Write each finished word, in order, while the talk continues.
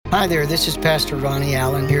Hi there, this is Pastor Ronnie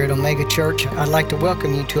Allen here at Omega Church. I'd like to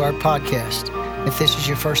welcome you to our podcast. If this is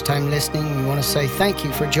your first time listening, we want to say thank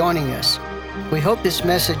you for joining us. We hope this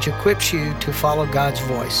message equips you to follow God's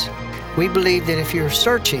voice. We believe that if you're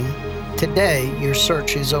searching, today your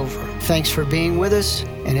search is over. Thanks for being with us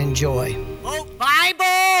and enjoy. Oh,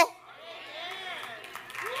 Bible!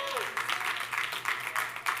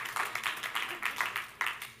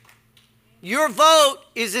 Your vote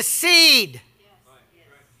is a seed.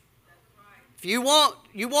 If you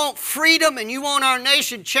want freedom and you want our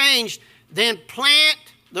nation changed, then plant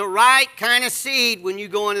the right kind of seed when you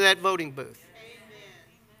go into that voting booth.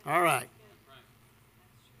 Amen. All right.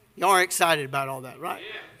 Y'all are excited about all that, right?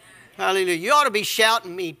 Yeah. Hallelujah. You ought to be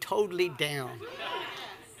shouting me totally down.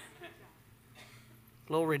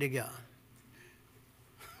 Glory to God.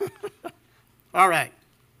 All right.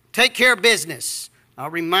 Take care of business.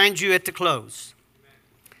 I'll remind you at the close.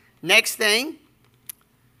 Next thing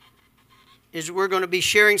is we're going to be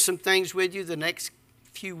sharing some things with you the next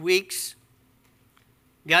few weeks.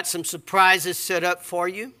 Got some surprises set up for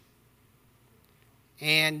you.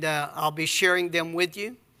 And I'll be sharing them with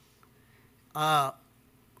you. I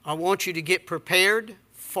want you to get prepared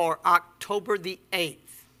for October the 8th.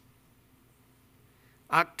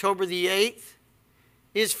 October the 8th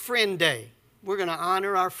is Friend Day. We're going to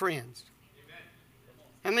honor our friends. Amen.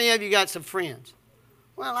 How many of you got some friends?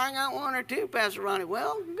 Well, I got one or two, Pastor Ronnie.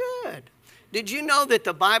 Well, good. Did you know that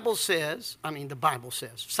the Bible says,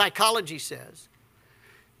 psychology says,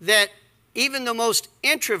 that even the most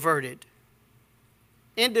introverted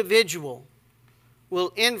individual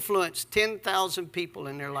will influence 10,000 people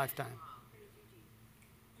in their lifetime?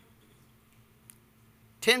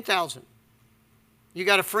 10,000. You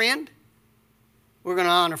got a friend? We're going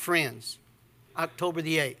to honor friends. October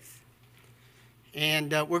the 8th.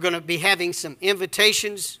 And we're going to be having some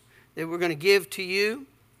invitations that we're going to give to you.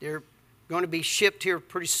 They're going to be shipped here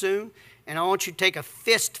pretty soon. And I want you to take a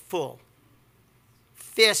fistful,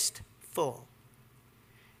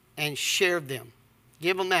 and share them.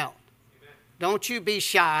 Give them out. Amen. Don't you be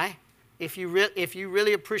shy. If you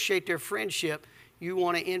really appreciate their friendship, you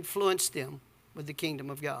want to influence them with the kingdom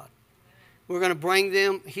of God. We're going to bring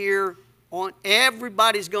them here on.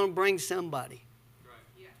 Everybody's going to bring somebody.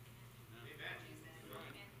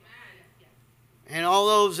 And all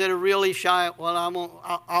those that are really shy, well,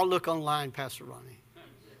 I'll look online, Pastor Ronnie.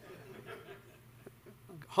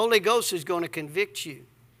 Holy Ghost is going to convict you.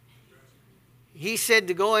 He said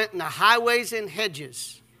to go in the highways and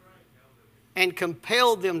hedges and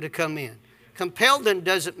compel them to come in. Compel them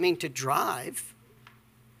doesn't mean to drive.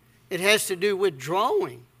 It has to do with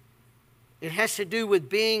drawing. It has to do with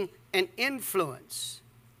being an influence.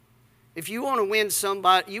 If you want to win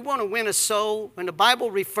somebody, you want to win a soul, when the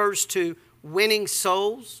Bible refers to winning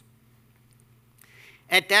souls,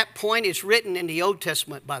 at that point it's written in the Old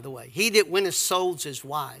Testament, by the way. He that winneth souls is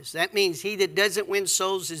wise. That means he that doesn't win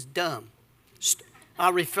souls is dumb.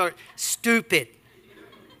 Stupid.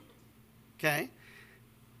 Okay?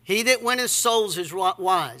 He that winneth souls is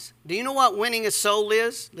wise. Do you know what winning a soul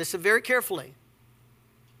is? Listen very carefully.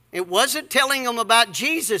 It wasn't telling them about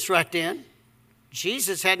Jesus right then.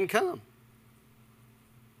 Jesus hadn't come.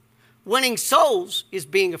 Winning souls is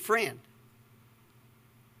being a friend.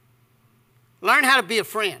 Learn how to be a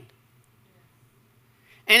friend.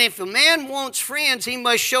 And if a man wants friends, he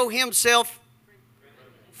must show himself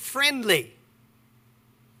friendly.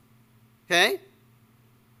 Okay?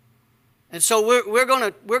 And so we're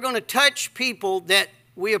going to touch people that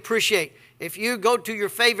we appreciate. If you go to your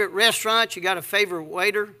favorite restaurant, you got a favorite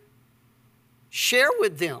waiter, share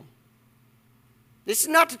with them. This is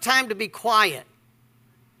not the time to be quiet.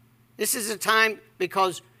 This is a time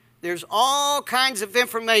because there's all kinds of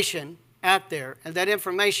information out there, and that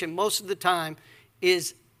information most of the time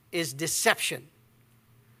is deception.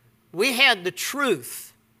 We had the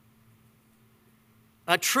truth.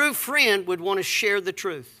 A true friend would want to share the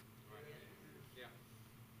truth.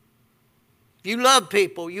 If you love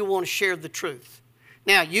people, you want to share the truth.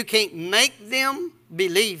 Now, you can't make them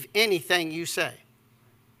believe anything you say.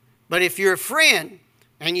 But if you're a friend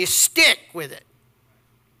and you stick with it,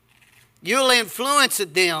 you'll influence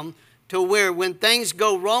them to where when things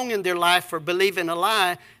go wrong in their life for believing a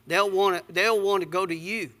lie, they'll want to go to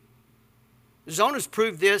you. Zona's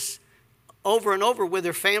proved this over and over with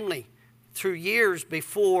her family through years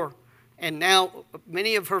before, and now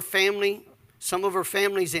many of her family, some of her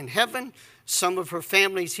family's in heaven, some of her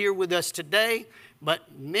family's here with us today, but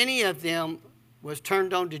many of them was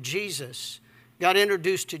turned on to Jesus, got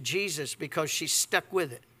introduced to Jesus because she stuck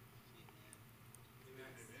with it.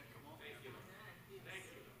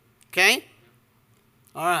 Okay?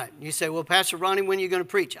 All right. You say, well, Pastor Ronnie, when are you going to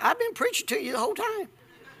preach? I've been preaching to you the whole time.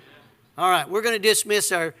 All right. We're going to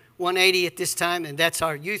dismiss our 180 at this time, and that's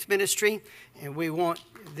our youth ministry, and we want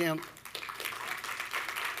them.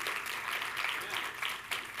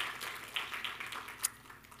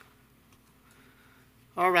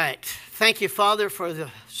 All right. Thank you, Father, for the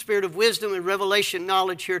spirit of wisdom and revelation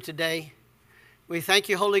knowledge here today. We thank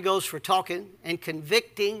you, Holy Ghost, for talking and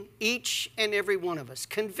convicting each and every one of us.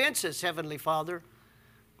 Convince us, Heavenly Father,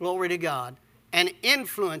 glory to God, and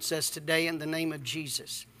influence us today in the name of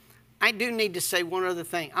Jesus. I do need to say one other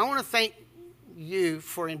thing. I want to thank you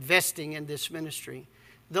for investing in this ministry.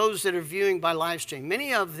 Those that are viewing by live stream,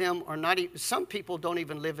 many of them are not even, some people don't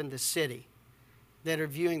even live in the city that are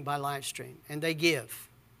viewing by live stream, and they give.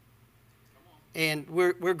 And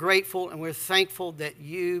we're grateful and we're thankful that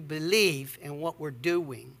you believe in what we're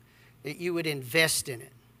doing, that you would invest in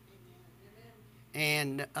it.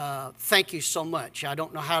 And thank you so much. I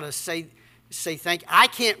don't know how to say thank you. I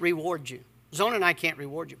can't reward you. Zona and I can't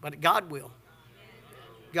reward you, but God will.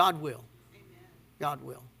 God will. God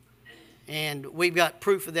will. And we've got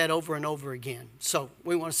proof of that over and over again. So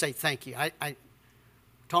we want to say thank you.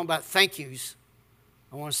 Talking about thank yous,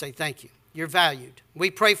 I want to say thank you. You're valued.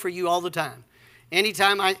 We pray for you all the time.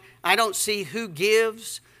 Anytime I don't see who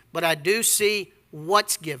gives, but I do see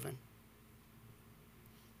what's given.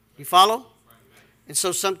 You follow? And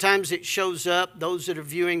so sometimes it shows up, those that are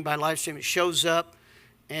viewing by live stream, it shows up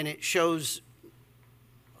and it shows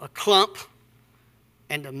a clump,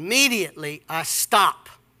 and immediately I stop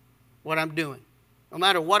what I'm doing. No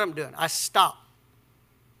matter what I'm doing, I stop.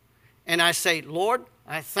 And I say, Lord,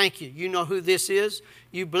 I thank you. You know who this is.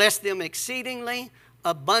 You bless them exceedingly,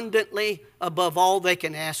 abundantly, above all they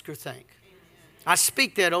can ask or think. I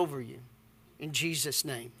speak that over you in Jesus'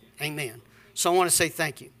 name. Amen. So I want to say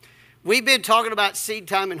thank you. We've been talking about seed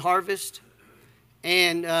time and harvest,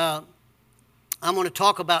 and I'm going to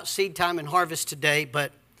talk about seed time and harvest today,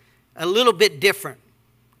 but a little bit different.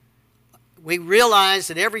 We realize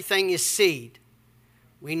that everything is seed.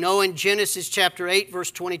 We know in Genesis chapter 8, verse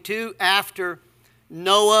 22, after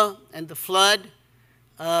Noah and the flood,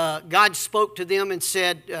 God spoke to him and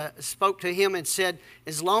said,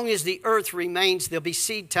 as long as the earth remains, there'll be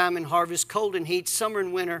seed time and harvest, cold and heat, summer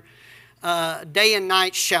and winter, day and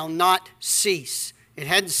night shall not cease. It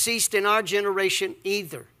hadn't ceased in our generation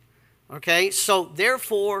either. Okay, so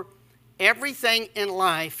therefore, everything in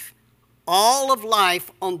life, all of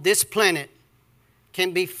life on this planet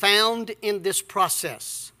can be found in this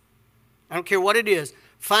process. I don't care what it is.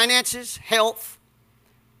 Finances, health,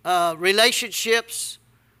 relationships,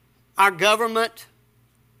 our government,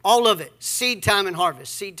 all of it. Seed time and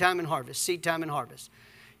harvest, seed time and harvest, seed time and harvest.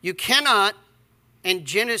 You cannot, in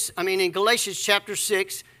Galatians chapter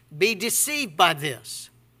 6, be deceived by this.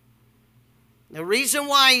 The reason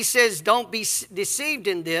why he says don't be deceived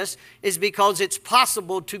in this is because it's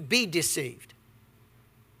possible to be deceived.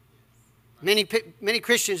 Many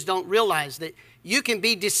Christians don't realize that you can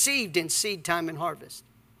be deceived in seed time and harvest.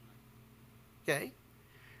 Okay?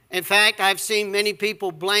 In fact, I've seen many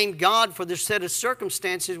people blame God for their set of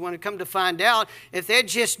circumstances when it come to find out if they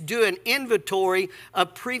just do an inventory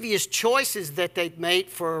of previous choices that they've made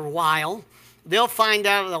for a while, they'll find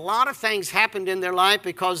out that a lot of things happened in their life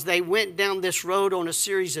because they went down this road on a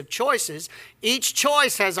series of choices. Each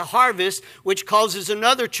choice has a harvest, which causes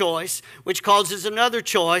another choice, which causes another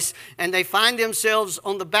choice, and they find themselves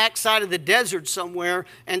on the backside of the desert somewhere,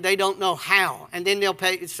 and they don't know how. And then they'll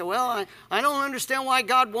say, well, I don't understand why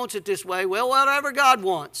God wants it this way. Well, whatever God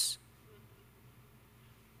wants.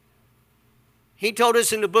 He told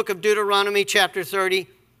us in the book of Deuteronomy chapter 30,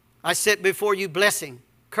 I set before you blessing,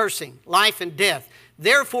 cursing, life and death.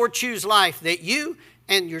 Therefore choose life, that you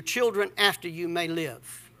and your children after you may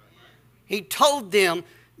live. He told them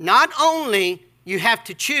not only you have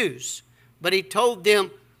to choose, but he told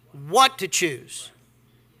them what to choose.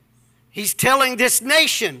 He's telling this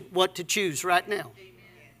nation what to choose right now.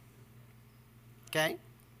 Okay?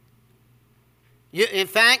 In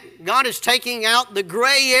fact, God is taking out the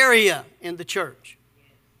gray area in the church.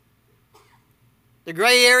 The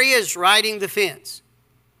gray area is riding the fence.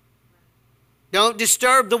 Don't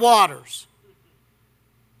disturb the waters.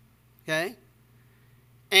 Okay?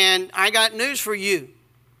 And I got news for you.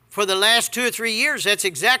 For the last 2 or 3 years, that's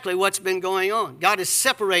exactly what's been going on. God is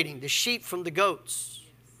separating the sheep from the goats.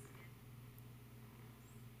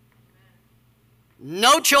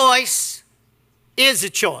 No choice is a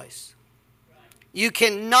choice. You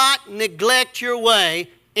cannot neglect your way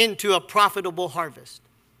into a profitable harvest.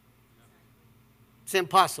 It's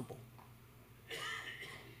impossible.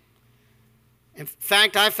 In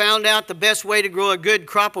fact, I found out the best way to grow a good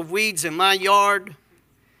crop of weeds in my yard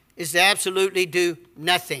is to absolutely do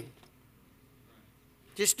nothing.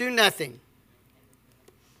 Just do nothing.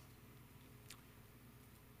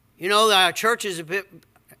 You know, our churches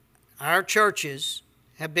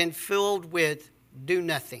have been filled with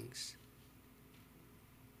do-nothings.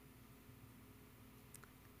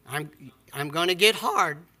 I'm going to get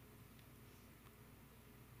hard.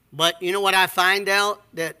 But you know what I find out?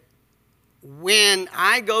 That when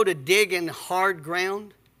I go to dig in hard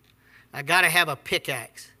ground, I got to have a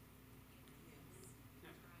pickaxe.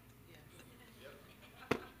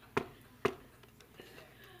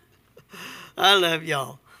 I love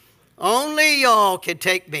y'all. Only y'all can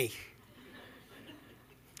take me.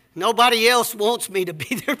 Nobody else wants me to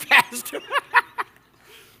be their pastor.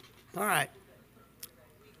 All right.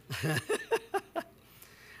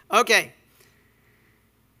 Okay.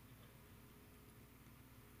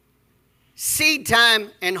 Seed time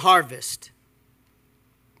and harvest.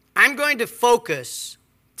 I'm going to focus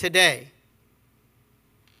today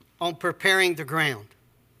on preparing the ground.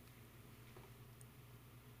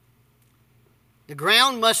 The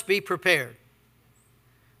ground must be prepared.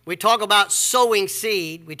 We talk about sowing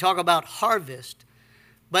seed, we talk about harvest,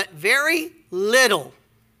 but very little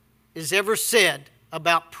is ever said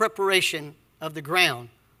about preparation of the ground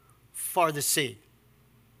for the seed.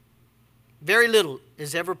 Very little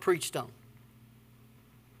is ever preached on.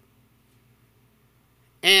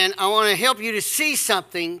 And I want to help you to see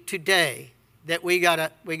something today that we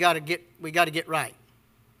gotta get right.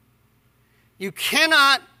 You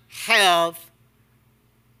cannot have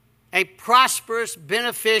a prosperous,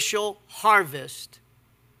 beneficial harvest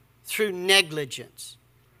through negligence.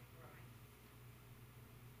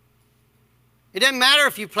 It doesn't matter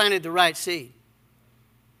if you planted the right seed.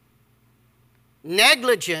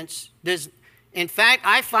 Negligence does. In fact,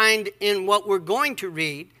 I find in what we're going to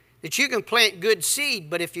read that you can plant good seed,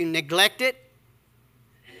 but if you neglect it,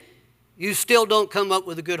 you still don't come up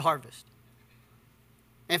with a good harvest.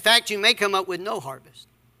 In fact, you may come up with no harvest.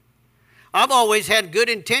 I've always had good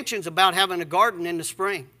intentions about having a garden in the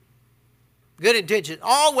spring. Good intentions.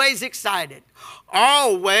 Always excited.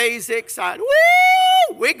 Always excited.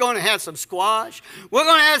 Woo! We're going to have some squash. We're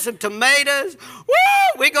going to have some tomatoes.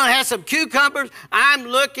 Woo! We're going to have some cucumbers. I'm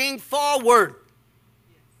looking forward.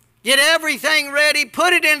 Get everything ready.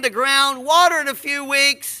 Put it in the ground. Water it a few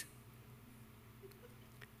weeks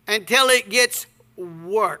until it gets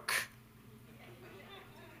work.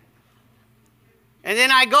 And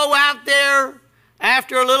then I go out there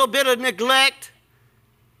after a little bit of neglect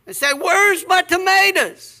and say, where's my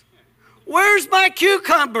tomatoes? Where's my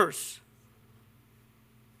cucumbers?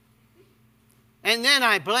 And then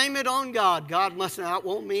I blame it on God. God must not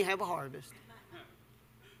want me to have a harvest.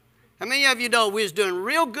 How many of you know we was doing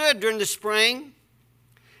real good during the spring,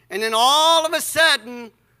 and then all of a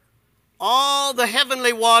sudden, all the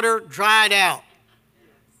heavenly water dried out.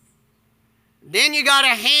 Then you got to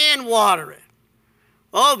hand water it.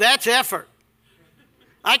 Oh, that's effort.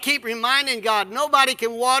 I keep reminding God, nobody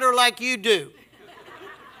can water like you do.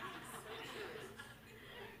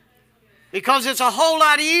 Because it's a whole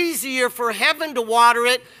lot easier for heaven to water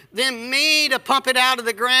it than me to pump it out of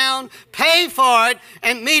the ground, pay for it,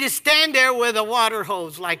 and me to stand there with a water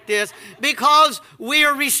hose like this, because we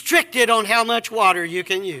are restricted on how much water you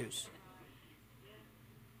can use.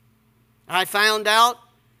 I found out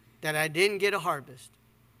that I didn't get a harvest.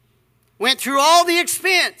 Went through all the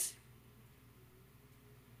expense,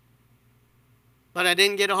 but I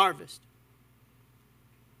didn't get a harvest.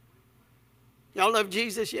 Y'all love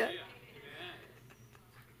Jesus yet?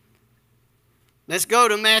 Let's go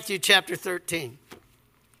to Matthew chapter 13.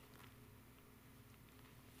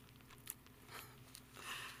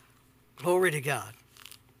 Glory to God.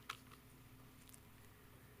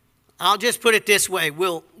 I'll just put it this way.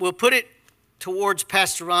 We'll put it towards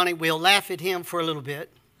Pastor Ronnie. We'll laugh at him for a little bit.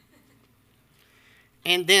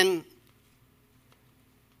 And then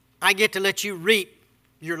I get to let you reap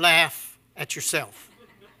your laugh at yourself.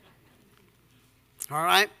 All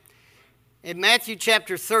right? In Matthew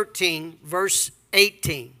chapter 13, verse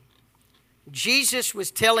 18, Jesus was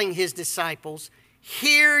telling his disciples,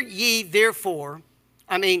 he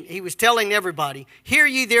was telling everybody, hear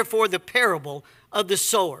ye therefore the parable of the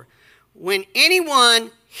sower. When anyone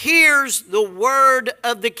hears the word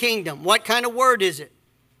of the kingdom, what kind of word is it?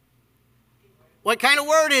 What kind of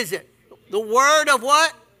word is it? The word of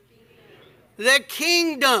what? The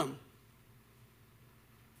kingdom.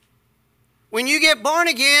 When you get born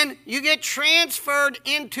again, you get transferred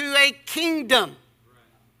into a kingdom.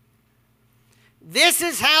 This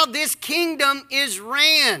is how this kingdom is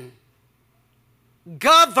ran,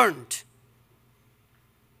 governed.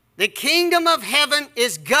 The kingdom of heaven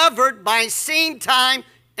is governed by seed time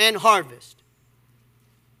and harvest.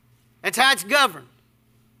 That's how it's governed.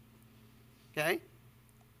 Okay?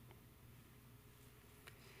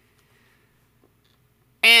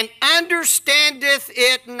 And understandeth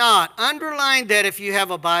it not. Underline that if you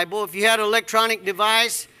have a Bible. If you had an electronic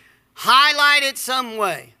device, highlight it some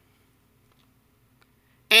way.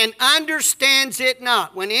 And understands it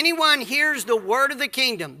not. When anyone hears the word of the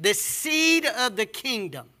kingdom, the seed of the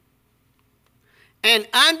kingdom, and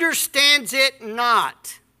understands it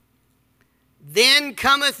not, then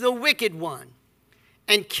cometh the wicked one,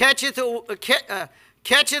 and catcheth away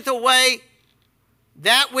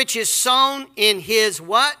that which is sown in his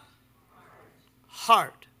what?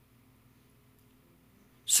 Heart.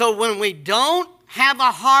 So when we don't have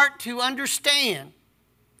a heart to understand,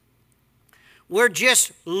 we're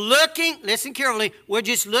just looking, listen carefully, we're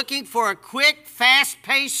just looking for a quick,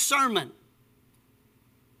 fast-paced sermon.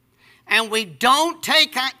 And we don't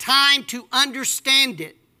take time to understand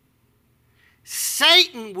it.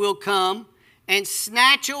 Satan will come and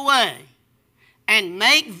snatch away and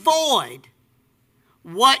make void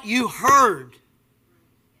what you heard.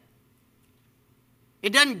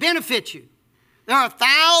 It doesn't benefit you. There are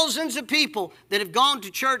thousands of people that have gone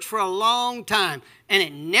to church for a long time, and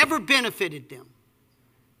it never benefited them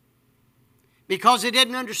because they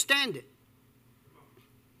didn't understand it.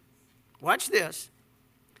 Watch this.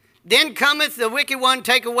 Then cometh the wicked one,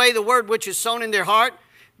 take away the word which is sown in their heart.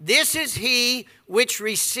 This is he which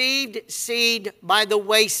received seed by the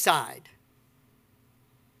wayside.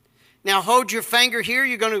 Now hold your finger here.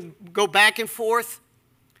 You're going to go back and forth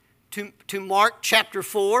to Mark chapter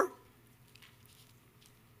 4.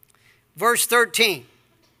 Verse 13.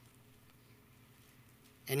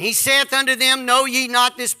 And he saith unto them, know ye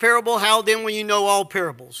not this parable? How then will you know all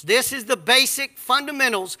parables? This is the basic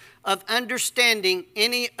fundamentals of understanding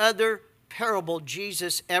any other parable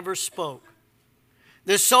Jesus ever spoke.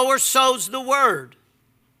 The sower sows the word.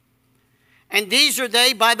 And these are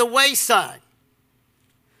they by the wayside.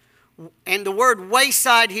 And the word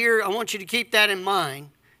wayside here, I want you to keep that in mind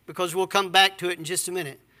because we'll come back to it in just a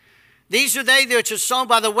minute. These are they which are sown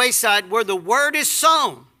by the wayside where the word is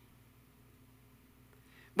sown.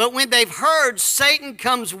 But when they've heard, Satan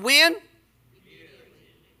comes when?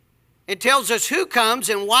 It tells us who comes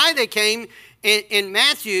and why they came in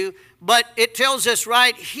Matthew, but it tells us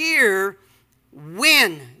right here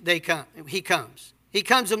when they come. He comes. He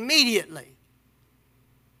comes immediately.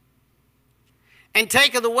 And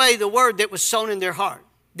taketh away the word that was sown in their heart.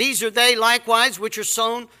 These are they likewise which are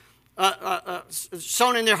sown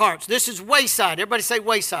in their hearts. This is wayside. Everybody say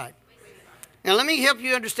wayside. Now let me help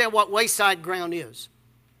you understand what wayside ground is.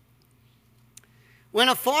 When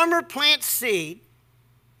a farmer plants seed,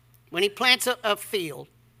 when he plants a field,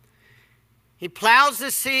 he plows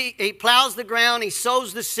the seed, he plows the ground, he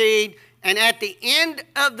sows the seed, and at the end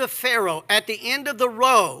of the furrow, at the end of the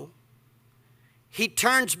row, he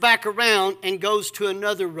turns back around and goes to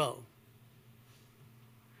another row.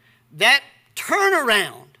 That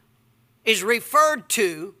turnaround is referred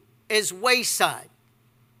to as wayside.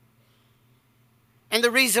 And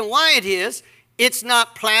the reason why it is, it's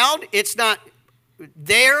not plowed, it's not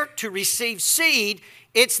there to receive seed,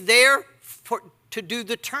 it's there to do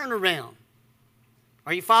the turnaround.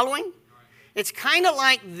 Are you following? It's kind of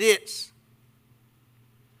like this.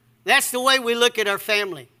 That's the way we look at our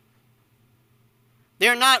family.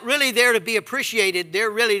 They're not really there to be appreciated.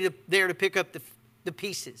 They're really there to pick up the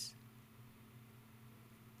pieces.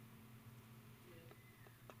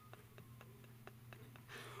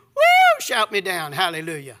 Woo! Shout me down.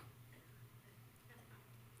 Hallelujah.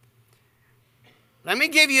 Let me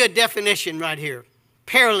give you a definition right here.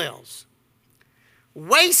 Parallels.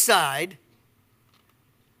 Wayside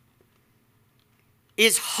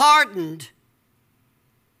is hardened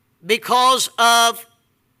because of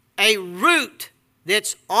a root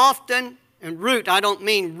that's often, and root, I don't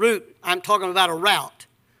mean route, I'm talking about a route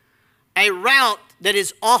that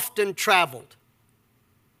is often traveled.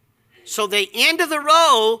 So the end of the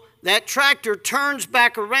row, that tractor turns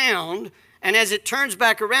back around, and as it turns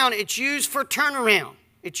back around, it's used for turnaround.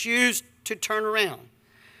 It's used to turn around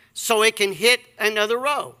so it can hit another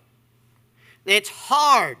row. It's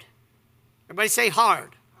hard. Everybody say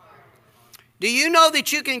hard. Do you know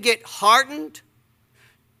that you can get hardened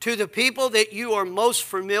to the people that you are most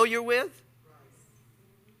familiar with?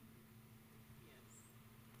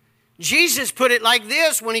 Jesus put it like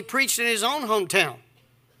this when he preached in his own hometown.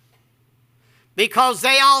 Because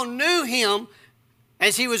they all knew him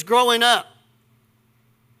as he was growing up.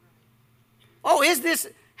 Oh,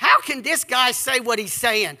 how can this guy say what he's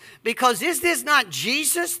saying? Because is this not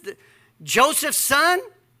Jesus, Joseph's son?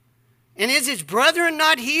 And is his brethren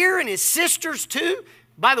not here and his sisters too?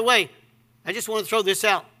 By the way, I just want to throw this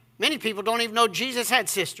out. Many people don't even know Jesus had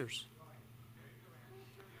sisters.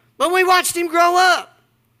 But we watched him grow up.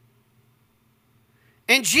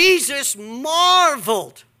 And Jesus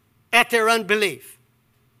marveled at their unbelief.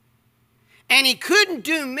 And he couldn't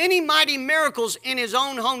do many mighty miracles in his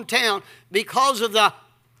own hometown because of the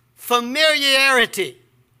familiarity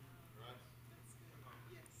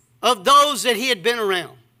of those that he had been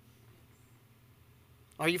around.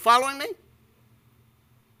 Are you following me?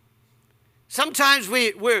 Sometimes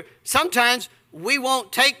we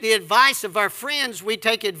won't take the advice of our friends. We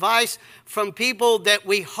take advice from people that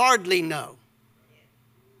we hardly know.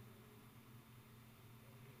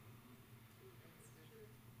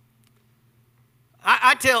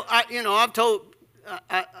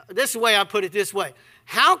 This is the way I put it this way.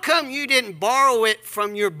 How come you didn't borrow it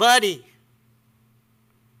from your buddy,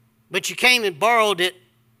 but you came and borrowed it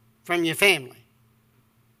from your family?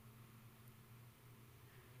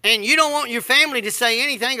 And you don't want your family to say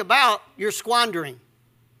anything about your squandering.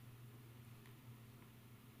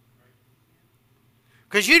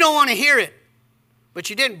 Because you don't want to hear it, but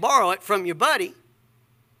you didn't borrow it from your buddy.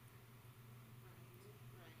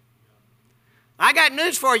 I got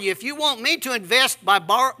news for you. If you want me to invest by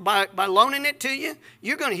loaning it to you,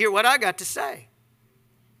 you're going to hear what I got to say.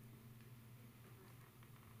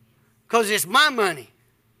 Because it's my money.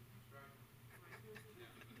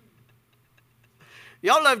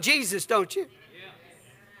 Y'all love Jesus, don't you? Yeah.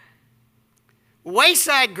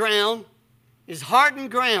 Wayside ground is hardened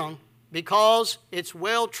ground because it's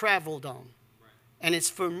well traveled on and it's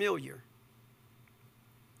familiar.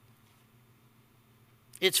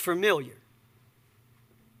 It's familiar.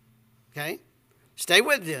 Okay? Stay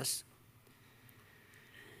with this.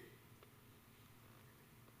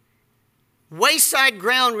 Wayside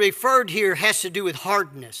ground referred here has to do with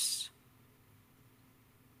hardness.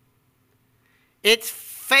 It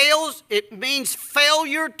means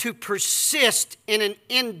failure to persist in an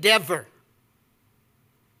endeavor.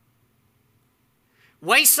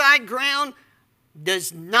 Wayside ground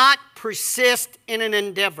does not persist in an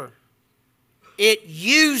endeavor. It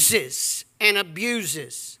uses and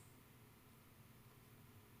abuses.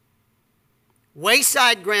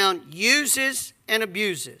 Wayside ground uses and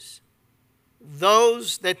abuses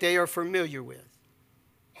those that they are familiar with.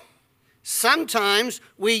 Sometimes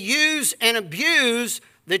we use and abuse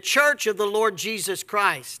the church of the Lord Jesus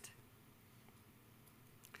Christ.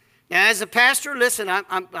 Now, as a pastor, listen,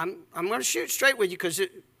 I'm going to shoot straight with you because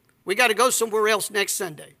we got to go somewhere else next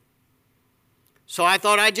Sunday. So I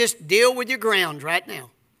thought I'd just deal with your ground right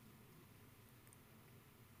now.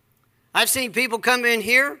 I've seen people come in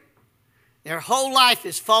here, their whole life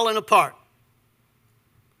is falling apart.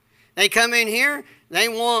 They come in here, they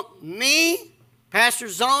want me, Pastor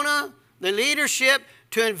Zona, the leadership,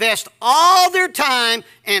 to invest all their time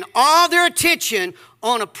and all their attention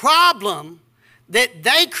on a problem that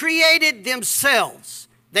they created themselves.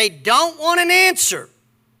 They don't want an answer.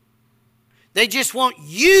 They just want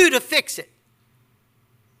you to fix it.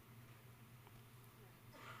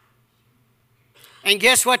 And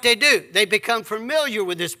guess what they do? They become familiar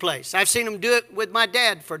with this place. I've seen them do it with my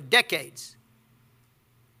dad for decades.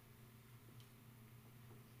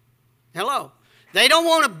 Hello. They don't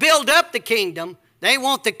want to build up the kingdom. They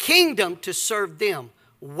want the kingdom to serve them.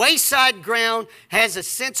 Wayside ground has a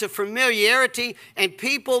sense of familiarity, and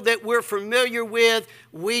people that we're familiar with,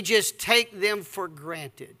 we just take them for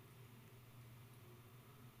granted.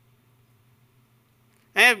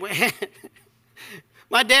 And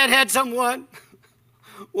my dad had someone,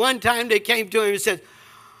 one time they came to him and said,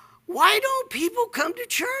 "Why don't people come to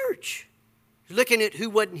church?" Looking at who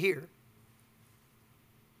wasn't here.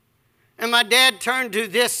 And my dad turned to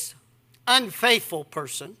this unfaithful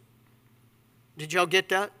person. Did y'all get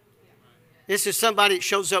that? This is somebody that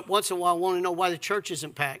shows up once in a while wanting to know why the church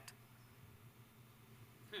isn't packed.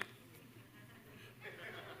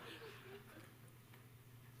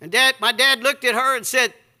 And my dad looked at her and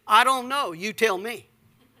said, "I don't know, you tell me."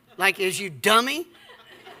 Like, is you dummy?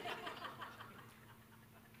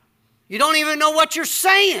 You don't even know what you're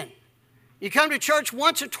saying. You come to church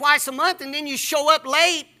once or twice a month and then you show up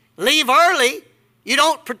late, leave early, you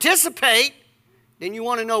don't participate, then you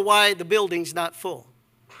want to know why the building's not full.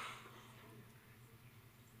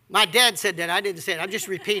 My dad said that. I didn't say it. I'm just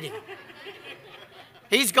repeating.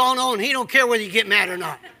 He's gone on. He don't care whether you get mad or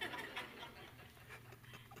not.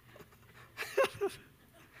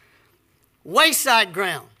 Wayside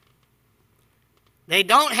ground. They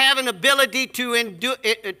don't have an ability to endure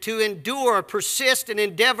or persist and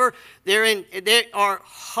endeavor. They are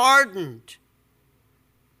hardened.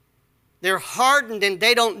 They're hardened and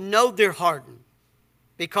they don't know they're hardened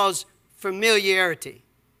because familiarity.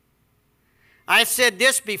 I said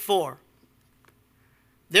this before.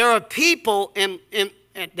 There are people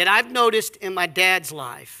that I've noticed in my dad's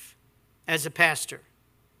life as a pastor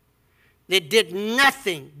that did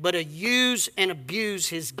nothing but use and abuse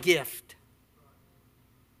his gift.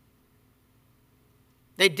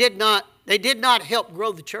 They did not help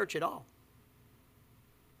grow the church at all.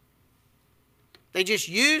 They just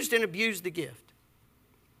used and abused the gift.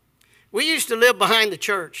 We used to live behind the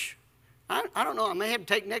church. I don't know, I may have to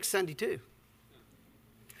take next Sunday too.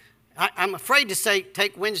 I'm afraid to say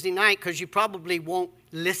take Wednesday night because you probably won't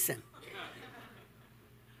listen.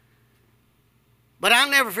 But I'll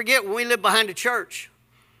never forget when we lived behind the church.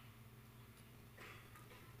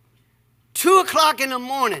 2:00 in the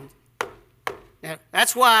morning. Now,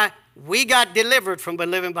 that's why we got delivered from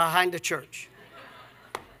living behind the church.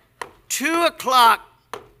 2:00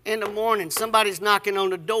 in the morning, somebody's knocking on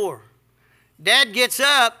the door. Dad gets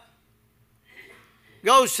up,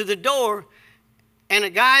 goes to the door, and a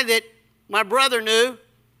guy that my brother knew,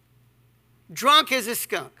 drunk as a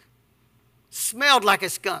skunk, smelled like a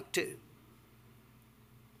skunk too.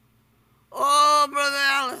 Oh, Brother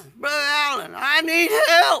Allen, I need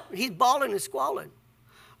help. He's bawling and squalling.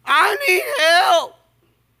 I need help.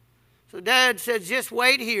 So Dad said, just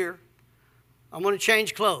wait here. I'm going to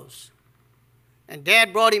change clothes. And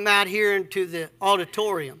Dad brought him out here into the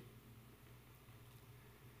auditorium.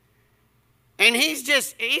 And he's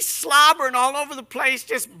slobbering all over the place,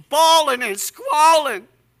 just bawling and squalling.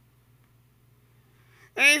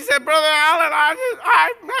 And he said, Brother Allen,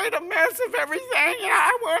 I made a mess of everything, and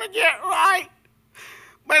I want to get right.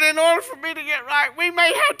 But in order for me to get right, we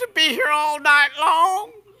may have to be here all night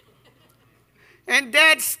long. And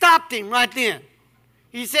Dad stopped him right then.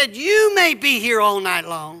 He said, you may be here all night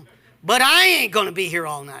long, but I ain't going to be here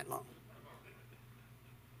all night long.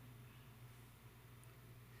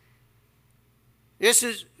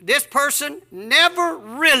 This person never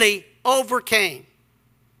really overcame.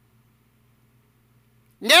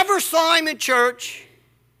 Never saw him in church,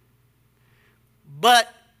 but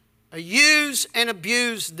use and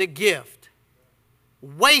abuse the gift.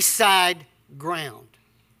 Wayside ground.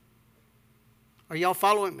 Are y'all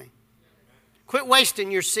following me? Quit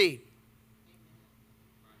wasting your seed.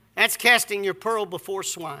 That's casting your pearl before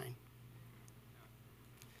swine.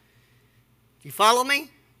 You follow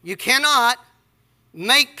me? You cannot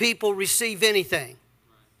make people receive anything.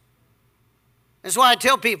 That's why I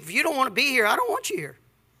tell people, if you don't want to be here, I don't want you here.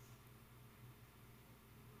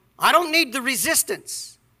 I don't need the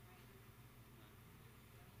resistance.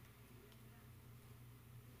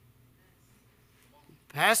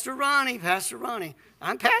 Pastor Ronnie,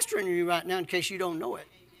 I'm pastoring you right now in case you don't know it.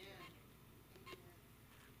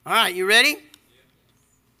 All right, you ready?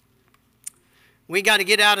 We got to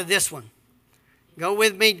get out of this one. Go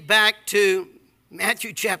with me back to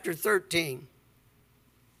Matthew chapter 13.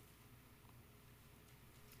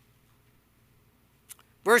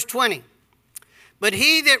 Verse 20. But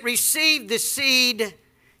he that received the seed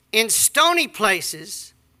in stony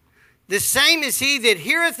places, the same is he that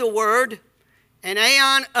heareth the word, and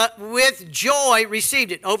aeon with joy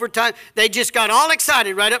received it. Over time, they just got all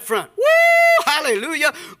excited right up front. Woo!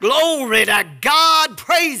 Hallelujah! Glory to God!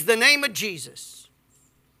 Praise the name of Jesus.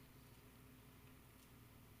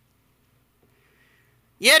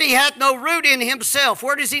 Yet he hath no root in himself.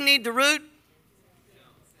 Where does he need the root?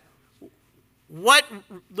 What?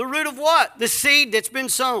 The root of what? The seed that's been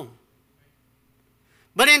sown.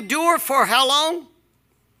 But endure for how long?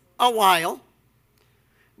 A while.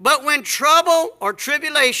 But when trouble or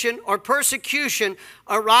tribulation or persecution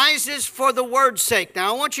arises for the word's sake.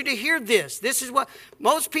 Now I want you to hear this. This is what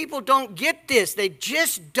most people don't get this. They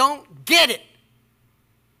just don't get it.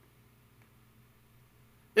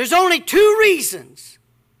 There's only two reasons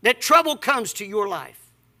that trouble comes to your life.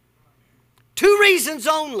 Two reasons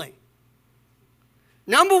only.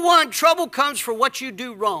 Number one, trouble comes for what you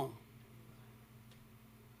do wrong.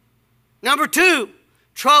 Number two,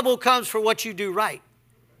 trouble comes for what you do right.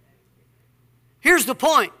 Here's the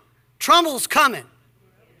point. Trouble's coming.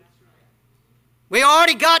 We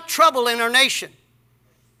already got trouble in our nation.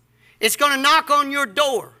 It's going to knock on your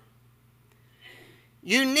door.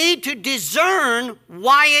 You need to discern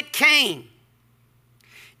why it came.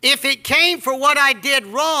 If it came for what I did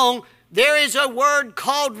wrong, there is a word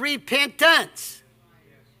called repentance.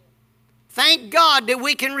 Thank God that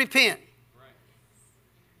we can repent.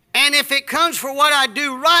 And if it comes for what I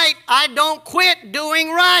do right, I don't quit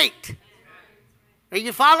doing right. Are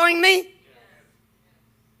you following me?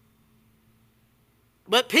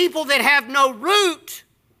 But people that have no root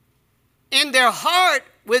in their heart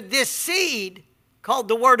with this seed called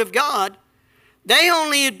the Word of God, they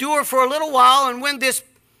only endure for a little while, and when this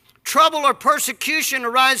trouble or persecution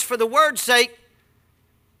arise for the word's sake,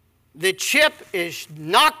 the chip is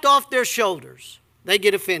knocked off their shoulders. They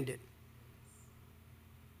get offended.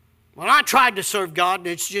 Well, I tried to serve God, and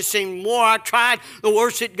it's just seemed more I tried, the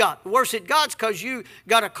worse it got. The worse it got's because you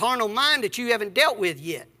got a carnal mind that you haven't dealt with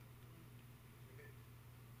yet.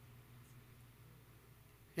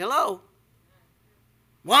 Hello?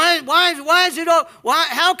 Why is it all?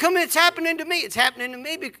 How come it's happening to me? It's happening to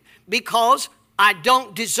me because I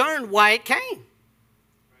don't discern why it came.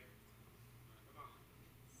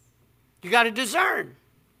 You got to discern.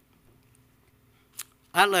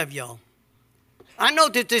 I love y'all. I know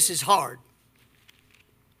that this is hard.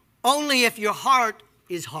 Only if your heart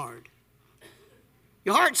is hard.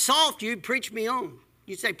 Your heart's soft, you preach me on.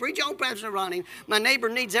 You say, preach on, Pastor Ronnie. My neighbor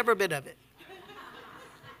needs every bit of it.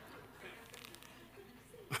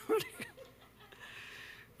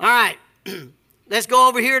 All right. Let's go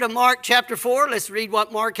over here to Mark chapter 4. Let's read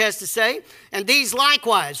what Mark has to say. And these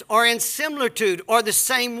likewise are in similitude or the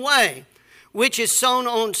same way, which is sown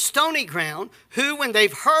on stony ground, who, when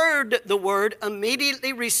they've heard the word,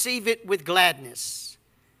 immediately receive it with gladness,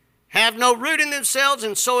 have no root in themselves,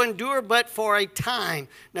 and so endure but for a time.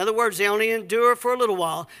 In other words, they only endure for a little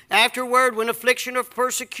while. Afterward, when affliction or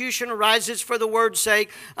persecution arises for the word's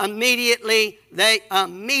sake, immediately,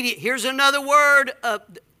 here's another word,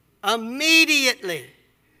 immediately.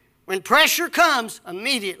 When pressure comes,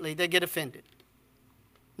 immediately they get offended.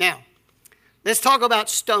 Now, let's talk about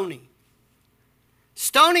stony.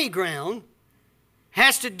 Stony ground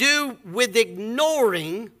has to do with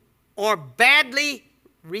ignoring or badly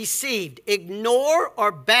received. Ignore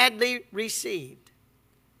or badly received.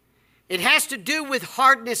 It has to do with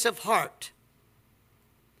hardness of heart.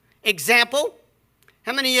 Example,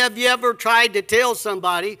 how many of you ever tried to tell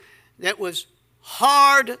somebody that was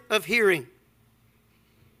hard of hearing?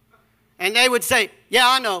 And they would say, yeah,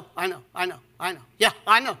 I know. Yeah,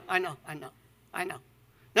 I know.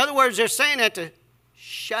 In other words, they're saying that to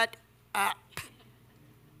shut up.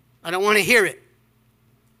 I don't want to hear it.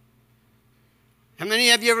 How many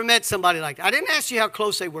of you ever met somebody like that? I didn't ask you how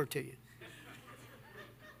close they were to you.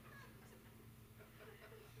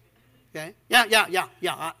 Okay? Yeah.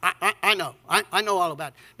 I know. I know all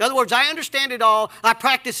about it. In other words, I understand it all. I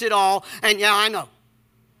practice it all. And yeah, I know.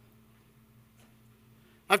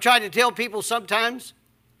 I've tried to tell people sometimes,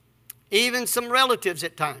 even some relatives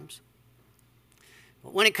at times,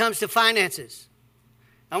 but when it comes to finances,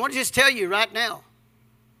 I want to just tell you right now,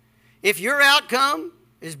 if your outcome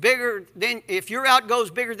is bigger than, if your outgo is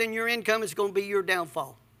bigger than your income, it's going to be your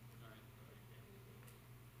downfall.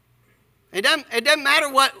 It doesn't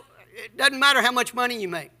matter how much money you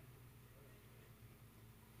make.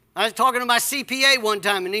 I was talking to my CPA one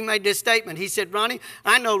time, and he made this statement. He said, Ronnie,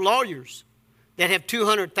 I know lawyers that have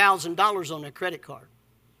 $200,000 on their credit card.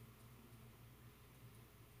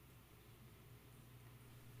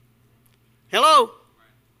 Hello?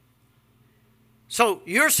 So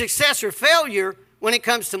your success or failure when it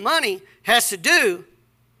comes to money has to do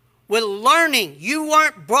with learning. You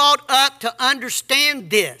weren't brought up to understand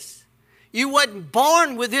this. You wasn't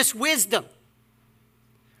born with this wisdom.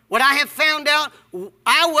 What I have found out,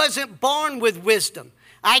 I wasn't born with wisdom.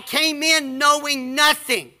 I came in knowing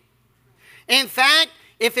nothing. In fact,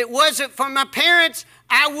 if it wasn't for my parents,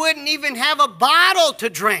 I wouldn't even have a bottle to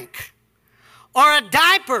drink or a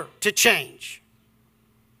diaper to change.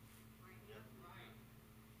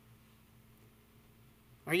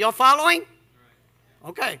 Are y'all following?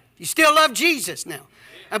 Okay. You still love Jesus now.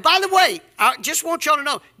 And by the way, I just want y'all to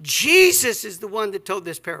know, Jesus is the one that told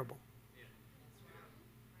this parable.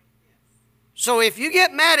 So if you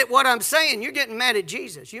get mad at what I'm saying, you're getting mad at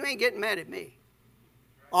Jesus. You ain't getting mad at me.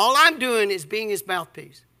 All I'm doing is being his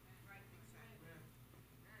mouthpiece.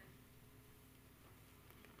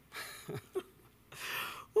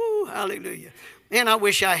 Ooh, hallelujah. Man, I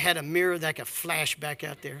wish I had a mirror that could flash back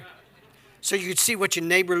out there so you could see what your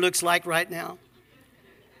neighbor looks like right now.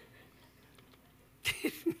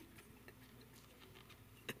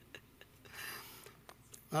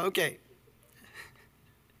 Okay.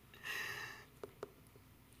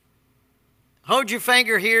 Hold your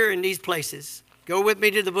finger here in these places. Go with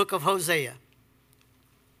me to the book of Hosea.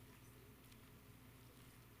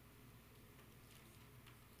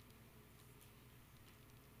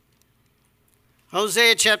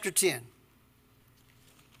 Hosea chapter 10.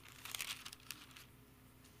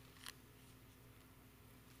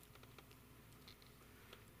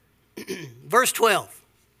 Verse 12.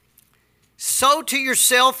 Sow to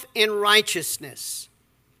yourself in righteousness.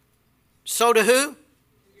 Sow to who?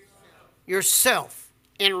 Yourself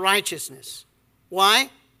in righteousness. Why?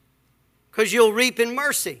 Because you'll reap in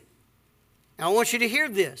mercy. Now I want you to hear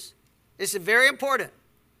this. This is very important.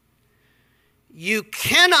 You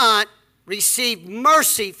cannot receive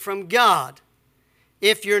mercy from God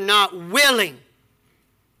if you're not willing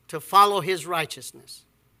to follow His righteousness.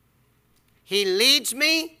 He leads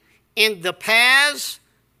me in the paths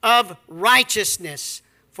of righteousness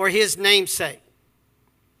for His name's sake.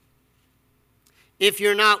 If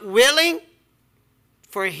you're not willing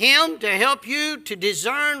for Him to help you to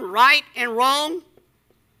discern right and wrong,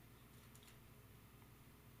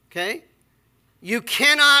 okay, you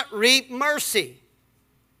cannot reap mercy.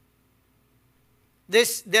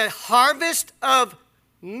 The harvest of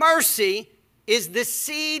mercy is the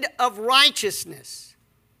seed of righteousness.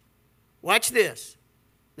 Watch this.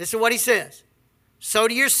 This is what he says. Sow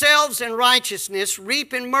to yourselves in righteousness,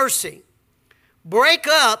 reap in mercy. Break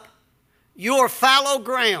up your fallow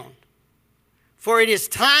ground, for it is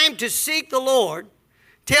time to seek the Lord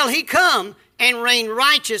till He come and rain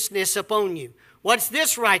righteousness upon you. What's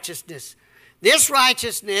this righteousness? This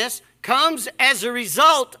righteousness comes as a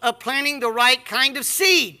result of planting the right kind of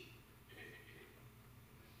seed.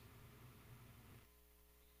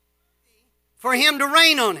 For Him to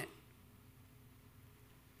rain on it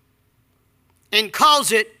and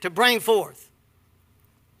cause it to bring forth.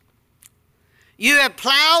 You have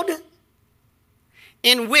plowed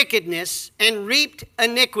in wickedness and reaped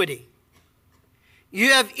iniquity.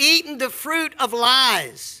 You have eaten the fruit of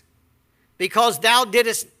lies, because thou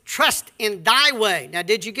didst trust in thy way. Now,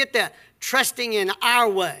 did you get that? Trusting in our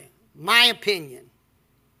way, my opinion.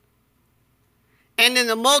 And in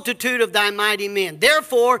the multitude of thy mighty men.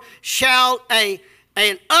 Therefore shall an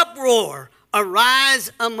uproar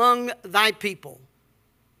arise among thy people.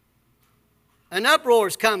 An uproar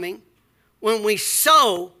is coming when we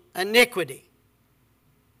sow iniquity.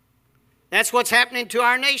 That's what's happening to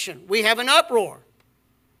our nation. We have an uproar.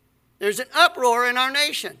 There's an uproar in our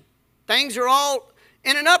nation. Things are all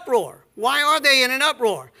in an uproar. Why are they in an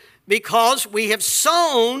uproar? Because we have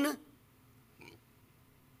sown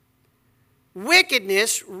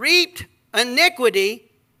wickedness, reaped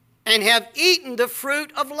iniquity, and have eaten the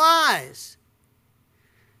fruit of lies.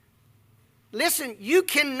 Listen, you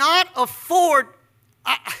cannot afford...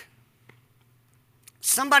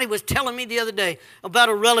 Somebody was telling me the other day about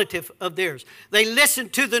a relative of theirs. They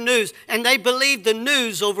listened to the news and they believed the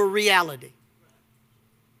news over reality.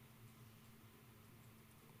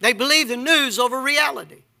 They believe the news over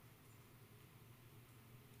reality.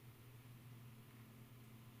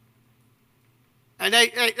 And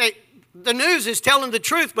the news is telling the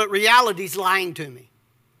truth, but reality's lying to me.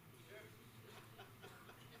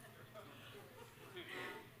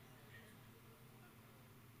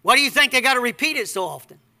 Why do you think they got to repeat it so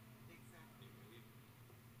often?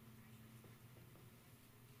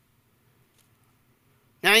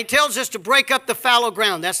 Now he tells us to break up the fallow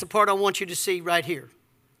ground. That's the part I want you to see right here.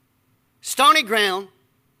 Stony ground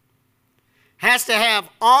has to have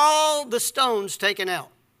all the stones taken out.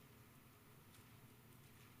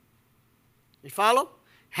 You follow?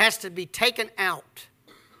 Has to be taken out.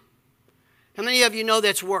 How many of you know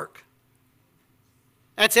that's work?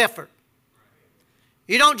 That's effort.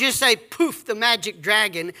 You don't just say, poof, the magic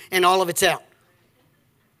dragon, and all of it's out.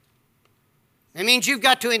 That means you've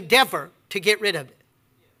got to endeavor to get rid of it.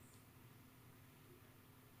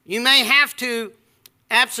 You may have to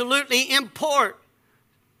absolutely import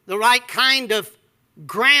the right kind of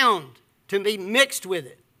ground to be mixed with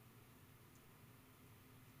it.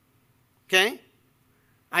 Okay?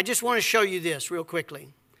 I just want to show you this real quickly.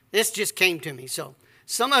 This just came to me. So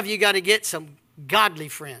some of you got to get some godly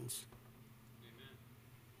friends.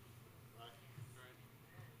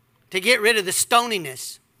 To get rid of the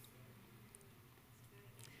stoniness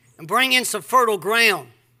and bring in some fertile ground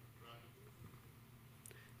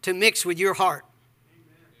to mix with your heart.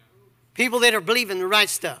 People that are believing the right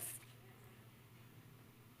stuff.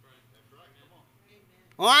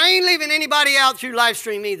 Well, I ain't leaving anybody out through live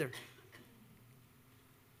stream either.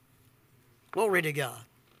 Glory to God.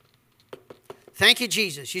 Thank you,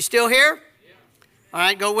 Jesus. You still here? All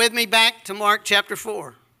right, go with me back to Mark chapter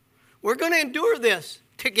 4. We're going to endure this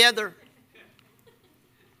together.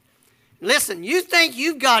 Listen, you think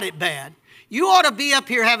you've got it bad. You ought to be up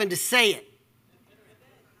here having to say it.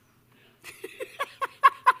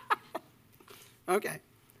 Okay.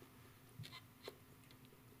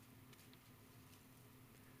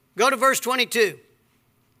 Go to verse 22.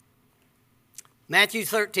 Matthew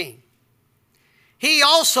 13. He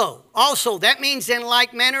also, that means in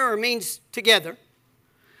like manner or means together,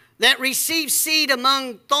 that receives seed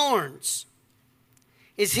among thorns,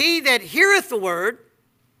 is he that heareth the word,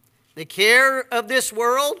 the care of this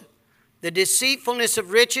world, the deceitfulness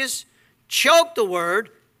of riches, choke the word,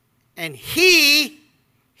 and he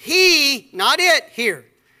he, not it here.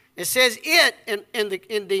 It says it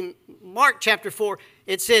in the Mark chapter 4.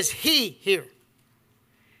 It says he here.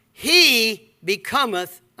 He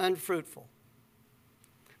becometh unfruitful.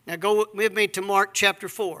 Now go with me to Mark chapter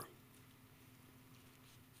 4.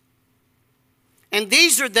 And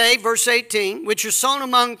these are they, verse 18, which are sown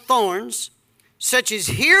among thorns, such as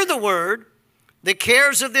hear the word, the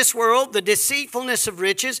cares of this world, the deceitfulness of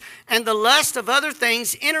riches, and the lust of other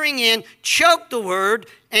things entering in, choke the word,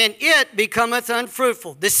 and it becometh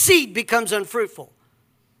unfruitful. The seed becomes unfruitful.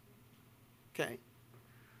 Okay.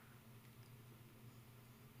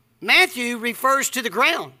 Matthew refers to the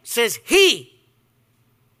ground, says he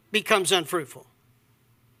becomes unfruitful.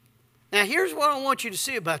 Now here's what I want you to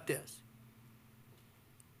see about this.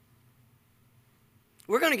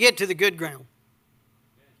 We're going to get to the good ground.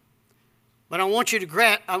 But I want you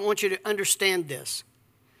to understand this.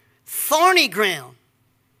 Thorny ground.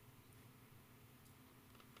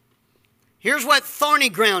 Here's what thorny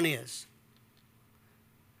ground is.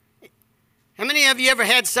 How many of you ever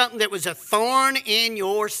had something that was a thorn in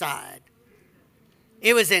your side?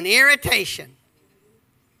 It was an irritation.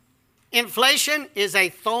 Inflation is a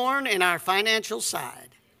thorn in our financial side.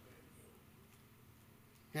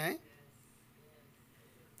 Okay?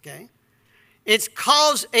 Okay? It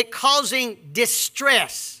causing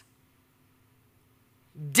distress,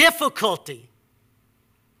 difficulty,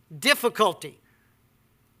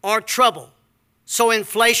 or trouble. So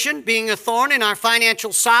inflation, being a thorn in our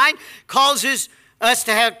financial side, causes us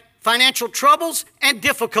to have financial troubles and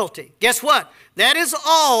difficulty. Guess what? That is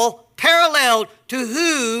all paralleled to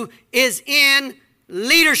who is in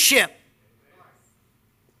leadership.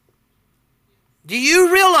 Do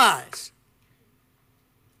you realize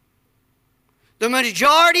the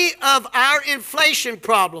majority of our inflation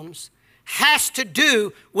problems has to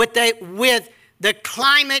do with the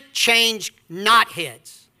climate change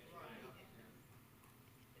knotheads?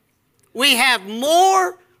 We have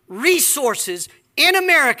more resources in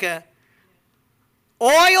America,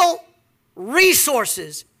 oil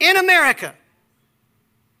resources in America,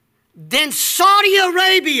 than Saudi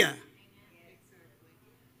Arabia.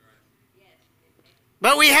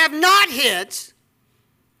 But we have knotheads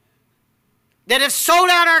that have sold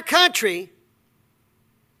out our country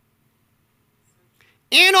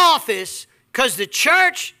in office because the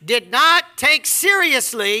church did not take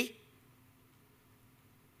seriously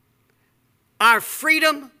our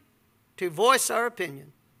freedom to voice our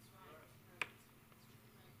opinion.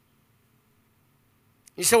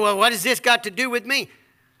 You say, well, what has this got to do with me?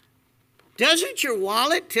 Doesn't your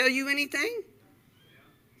wallet tell you anything?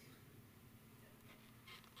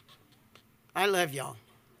 I love y'all.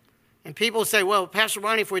 And people say, well, Pastor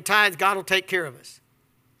Ronnie, if we tithe, God will take care of us.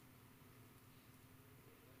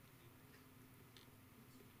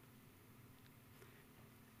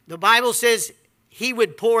 The Bible says he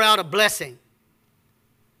would pour out a blessing.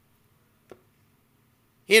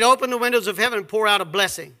 He'd open the windows of heaven and pour out a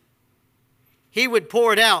blessing. He would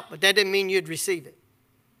pour it out, but that didn't mean you'd receive it.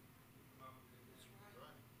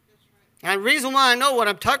 And the reason why I know what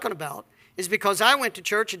I'm talking about is because I went to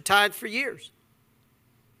church and tithed for years.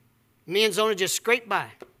 Me and Zona just scraped by.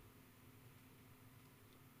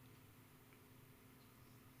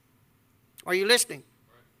 Are you listening?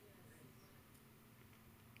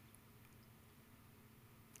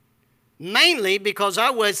 Mainly because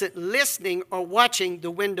I wasn't listening or watching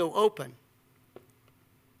the window open.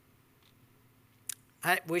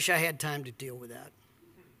 I wish I had time to deal with that.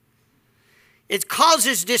 It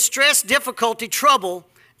causes distress, difficulty, trouble,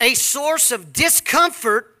 a source of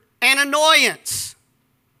discomfort and annoyance,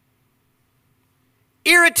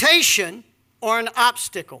 irritation, or an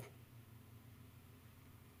obstacle.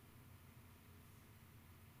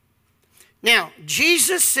 Now,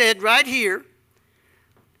 Jesus said right here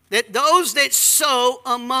that those that sow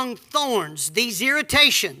among thorns, these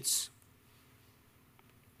irritations,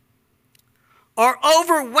 are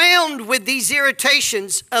overwhelmed with these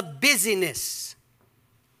irritations of busyness.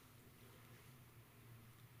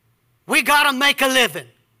 We got to make a living.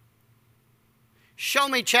 Show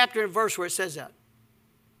me chapter and verse where it says that.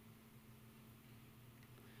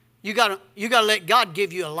 You got to let God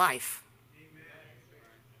give you a life.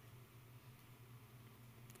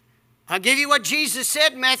 I'll give you what Jesus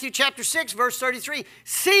said in Matthew chapter 6, verse 33.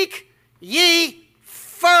 Seek ye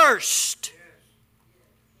first.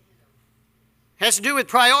 Has to do with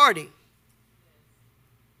priority.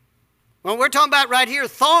 What we're talking about right here,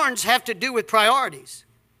 thorns have to do with priorities.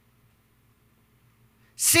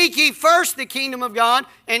 Seek ye first the kingdom of God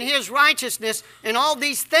and his righteousness, and all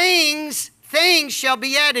these things shall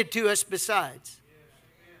be added to us besides.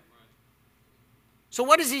 So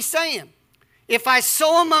what is he saying? If I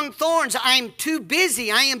sow among thorns, I am too busy.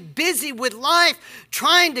 I am busy with life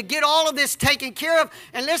trying to get all of this taken care of.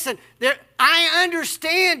 And listen, I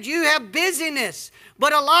understand you have busyness,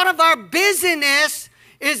 but a lot of our busyness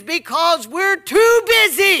is because we're too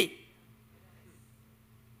busy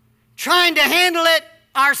trying to handle it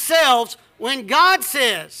ourselves when God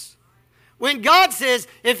says,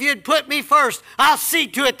 if you'd put me first, I'll see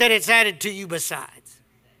to it that it's added to you besides.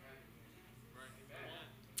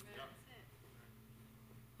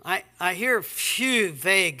 I hear a few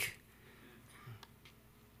vague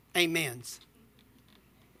amens.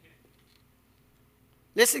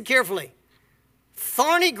 Listen carefully.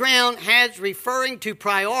 Thorny ground has referring to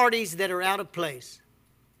priorities that are out of place.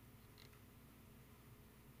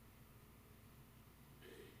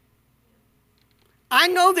 I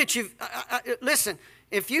know that you've, listen,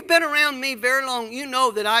 if you've been around me very long, you know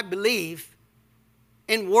that I believe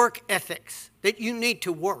in work ethics, that you need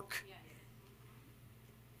to work.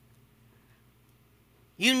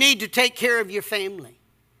 You need to take care of your family.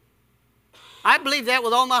 I believe that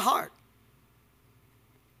with all my heart.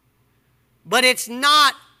 But it's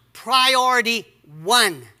not priority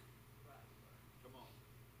one.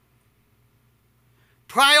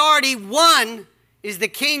 Priority one is the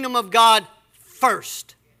kingdom of God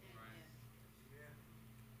first.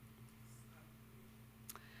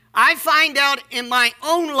 I find out in my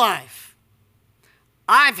own life,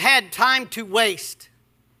 I've had time to waste.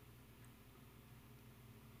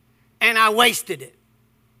 And I wasted it.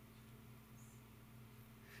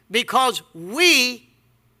 Because we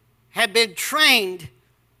have been trained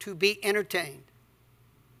to be entertained.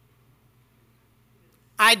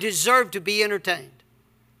 I deserve to be entertained.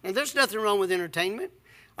 And there's nothing wrong with entertainment.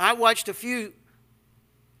 I watched a few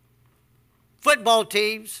football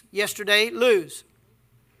teams yesterday lose.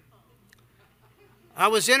 I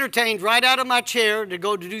was entertained right out of my chair to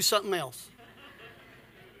go to do something else.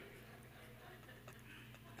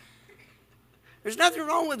 There's nothing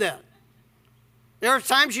wrong with that. There are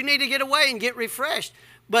times you need to get away and get refreshed.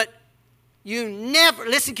 But you never,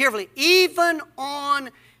 listen carefully, even on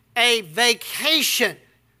a vacation,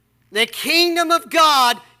 the kingdom of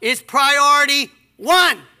God is priority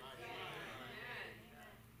one.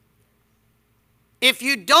 If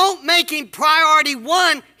you don't make him priority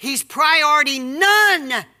one, he's priority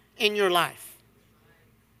none in your life.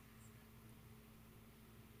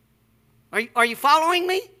 Are you following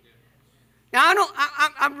me? Now,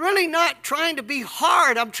 I'm really not trying to be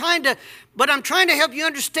hard. I'm trying to help you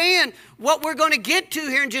understand what we're going to get to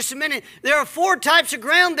here in just a minute. There are 4 types of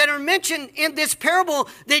ground that are mentioned in this parable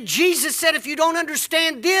that Jesus said, if you don't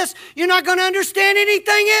understand this, you're not going to understand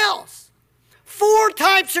anything else. 4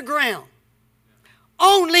 types of ground.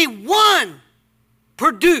 Only one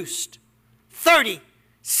produced 30,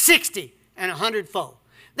 60, and 100-fold.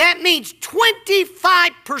 That means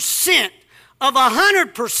 25% of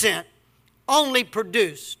 100% only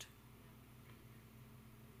produced.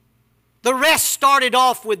 The rest started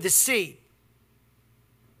off with the seed.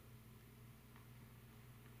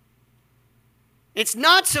 It's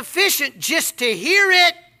not sufficient just to hear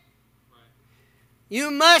it.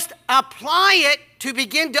 You must apply it to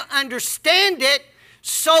begin to understand it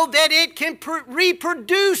so that it can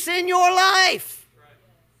reproduce in your life.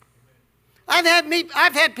 I've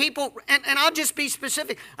had people, and I'll just be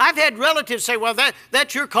specific. I've had relatives say, "Well,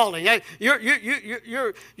 that's your calling. You're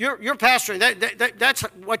pastoring. That's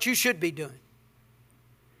what you should be doing."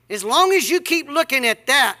 As long as you keep looking at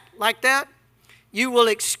that like that, you will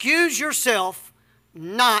excuse yourself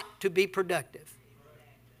not to be productive.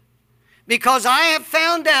 Because I have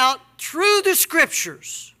found out through the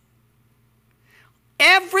Scriptures,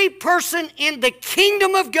 every person in the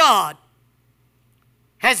kingdom of God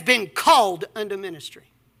has been called unto ministry.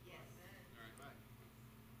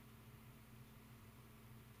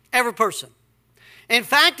 Every person. In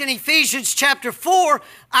fact, in Ephesians chapter 4,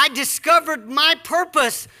 I discovered my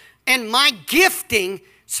purpose and my gifting.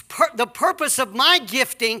 The purpose of my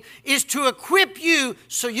gifting is to equip you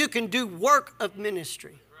so you can do work of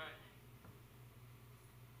ministry.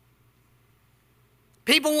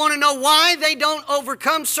 People want to know why they don't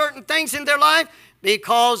overcome certain things in their life.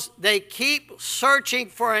 Because they keep searching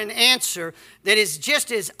for an answer that is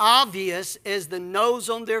just as obvious as the nose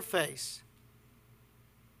on their face.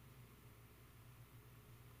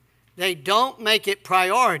 They don't make it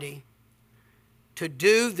priority to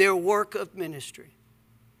do their work of ministry.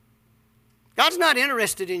 God's not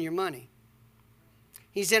interested in your money.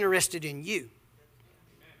 He's interested in you.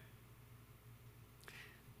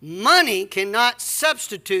 Money cannot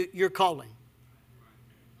substitute your calling.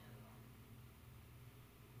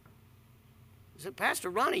 I said, Pastor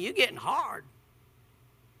Ronnie, you're getting hard.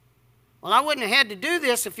 Well, I wouldn't have had to do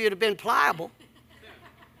this if you'd have been pliable.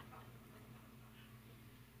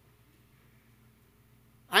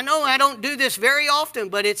 I know I don't do this very often,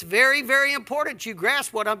 but it's very, very important you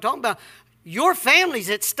grasp what I'm talking about. Your family's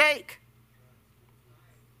at stake.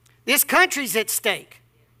 This country's at stake.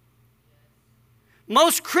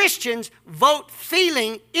 Most Christians vote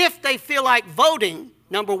feeling if they feel like voting,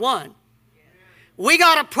 number one. We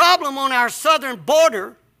got a problem on our southern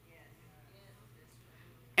border,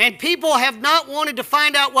 and people have not wanted to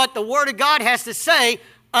find out what the Word of God has to say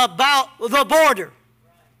about the border.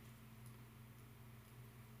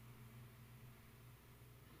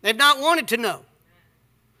 They've not wanted to know.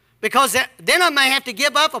 Because then I may have to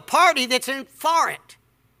give up a party that's for it.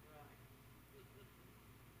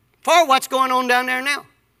 For what's going on down there now.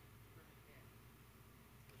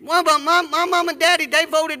 Well, but my mom and daddy, they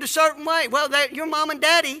voted a certain way. Well, your mom and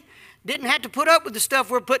daddy didn't have to put up with the stuff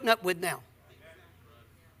we're putting up with now.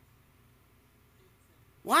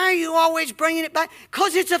 Why are you always bringing it back?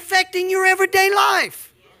 Because it's affecting your everyday life.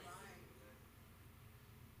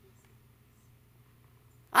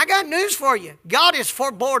 I got news for you. God is for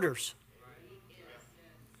borders.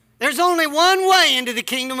 There's only one way into the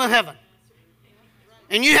kingdom of heaven.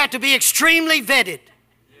 And you have to be extremely vetted.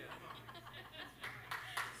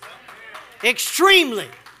 Extremely.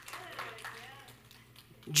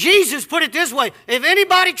 Jesus put it this way. If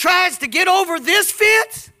anybody tries to get over this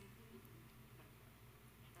fence,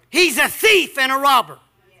 he's a thief and a robber.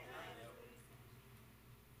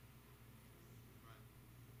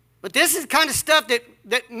 But this is the kind of stuff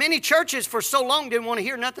that many churches for so long didn't want to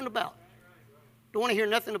hear nothing about. Don't want to hear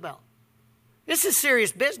nothing about. This is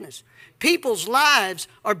serious business. People's lives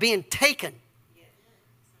are being taken.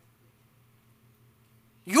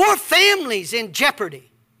 Your family's in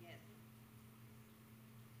jeopardy.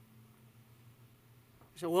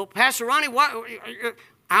 So, well, Pastor Ronnie,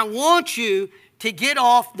 I want you to get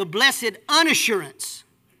off the blessed unassurance.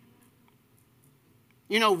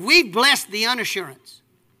 You know, we blessed the unassurance.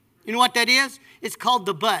 You know what that is? It's called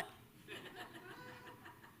the but.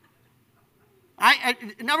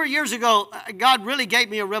 A number of years ago, God really gave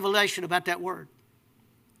me a revelation about that word.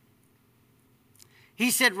 He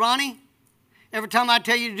said, Ronnie, every time I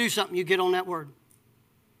tell you to do something, you get on that word.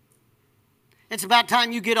 It's about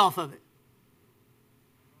time you get off of it.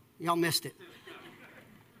 Y'all missed it.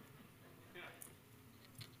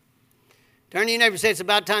 Turn to your neighbor and say, it's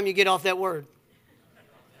about time you get off that word.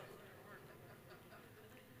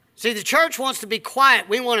 See, the church wants to be quiet.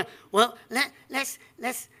 We want to, well, let's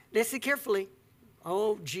listen carefully.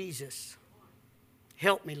 Oh, Jesus.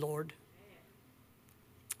 Help me, Lord.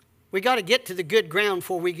 We got to get to the good ground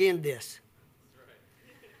before we end this.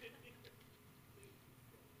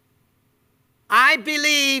 I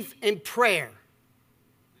believe in prayer.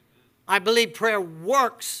 I believe prayer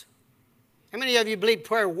works. How many of you believe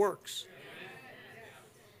prayer works?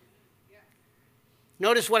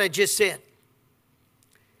 Notice what I just said.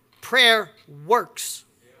 Prayer works.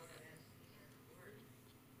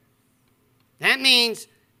 That means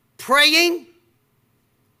praying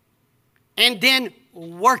and then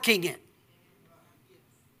working it.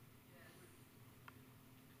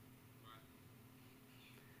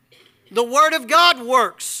 The Word of God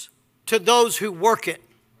works to those who work it.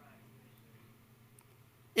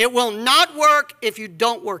 It will not work if you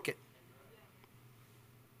don't work it.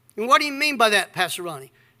 And what do you mean by that, Pastor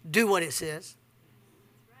Ronnie? Do what it says.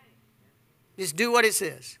 Just do what it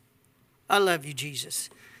says. I love you, Jesus.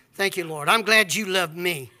 Thank you, Lord. I'm glad you love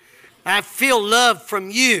me. I feel love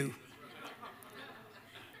from you.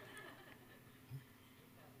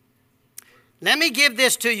 Let me give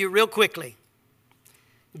this to you real quickly.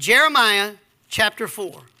 Jeremiah chapter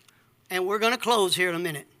 4. And we're going to close here in a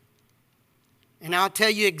minute. And I'll tell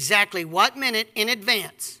you exactly what minute in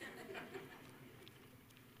advance.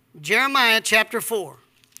 Jeremiah chapter 4.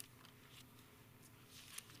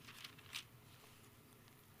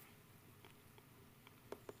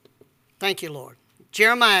 Thank you, Lord.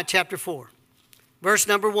 Jeremiah chapter 4, verse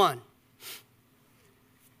number 1.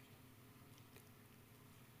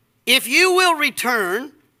 If you will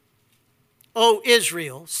return, O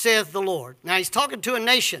Israel, saith the Lord. Now he's talking to a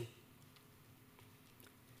nation.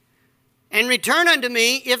 And return unto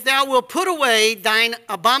me, if thou wilt put away thine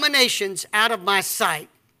abominations out of my sight,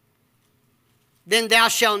 then thou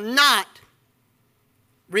shalt not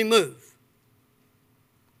remove.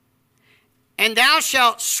 And thou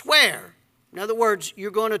shalt swear, in other words,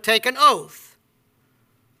 you're going to take an oath.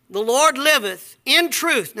 The Lord liveth in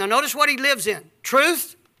truth. Now notice what he lives in.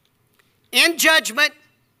 Truth, in judgment,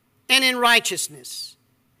 and in righteousness.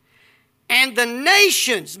 And the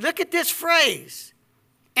nations, look at this phrase,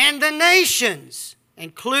 and the nations,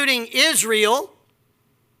 including Israel,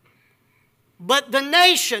 but the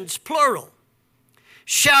nations, plural,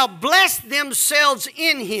 shall bless themselves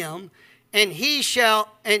in him, and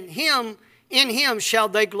in him shall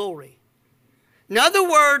they glory. In other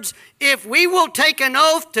words, if we will take an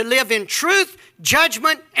oath to live in truth,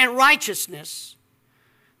 judgment, and righteousness,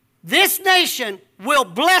 this nation will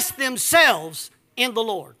bless themselves in the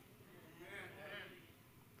Lord.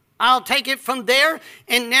 I'll take it from there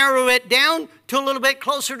and narrow it down to a little bit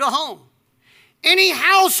closer to home. Any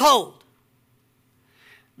household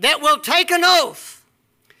that will take an oath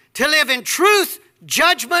to live in truth,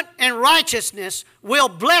 judgment, and righteousness will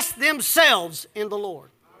bless themselves in the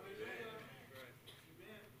Lord.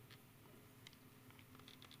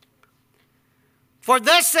 For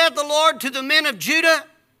thus said the Lord to the men of Judah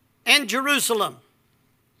and Jerusalem,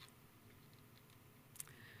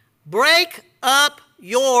 break up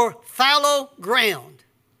your fallow ground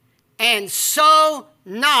and sow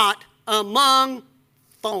not among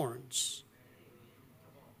thorns.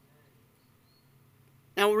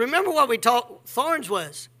 Now remember what we taught thorns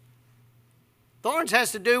was. Thorns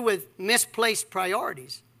has to do with misplaced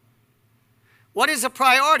priorities. What is a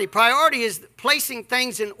priority? Priority is placing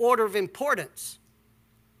things in order of importance.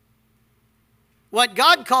 What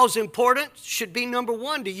God calls important should be number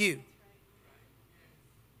one to you.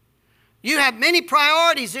 You have many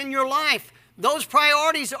priorities in your life. Those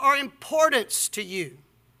priorities are importance to you.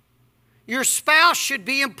 Your spouse should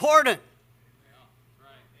be important.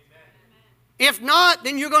 If not,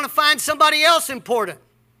 then you're going to find somebody else important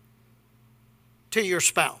to your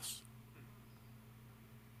spouse.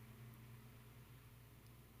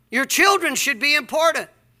 Your children should be important.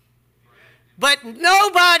 But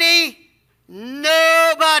nobody,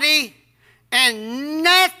 and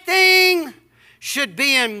nothing should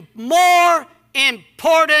be more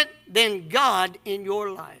important than God in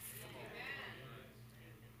your life.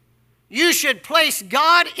 You should place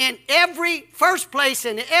God in every first place,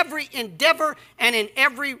 in every endeavor, and in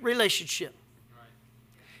every relationship.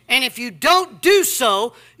 And if you don't do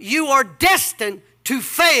so, you are destined to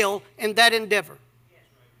fail in that endeavor.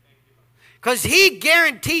 Because He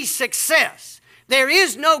guarantees success. There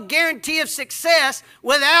is no guarantee of success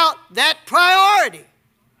without that priority.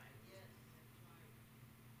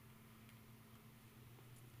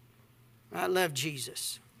 I love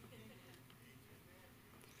Jesus.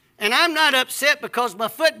 And I'm not upset because my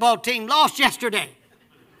football team lost yesterday.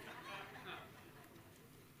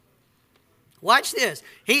 Watch this.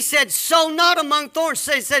 He said, sow not among thorns.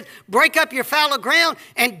 He said, break up your fallow ground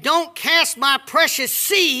and don't cast my precious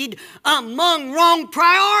seed among wrong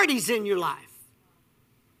priorities in your life.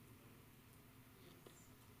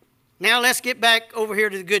 Now let's get back over here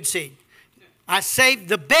to the good seed. I saved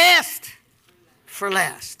the best for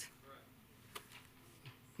last.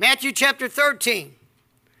 Matthew chapter 13,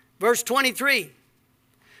 verse 23.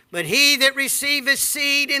 But he that receiveth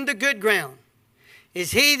seed in the good ground is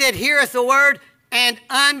he that heareth the word and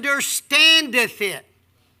understandeth it,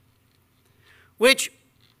 which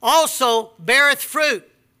also beareth fruit,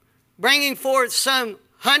 bringing forth some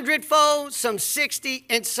 100-fold, some 60,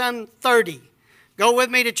 and some 30. Go with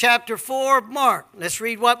me to chapter 4 of Mark. Let's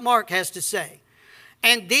read what Mark has to say.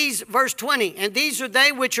 And these, verse 20, and these are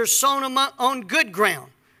they which are sown on good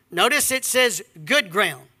ground. Notice it says good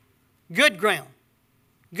ground, good ground,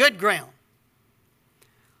 good ground.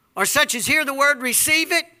 Or such as hear the word,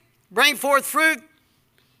 receive it, bring forth fruit,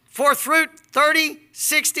 30,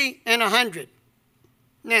 60, and 100.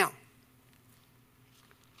 Now,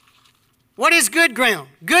 what is good ground?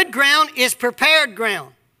 Good ground is prepared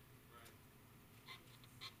ground.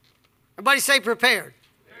 Everybody say prepared.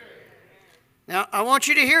 Now, I want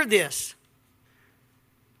you to hear this.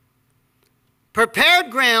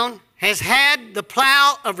 Prepared ground has had the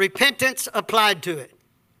plow of repentance applied to it.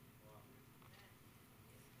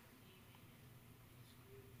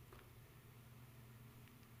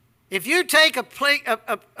 If you take a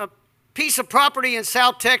piece of property in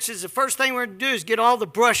South Texas, the first thing we're going to do is get all the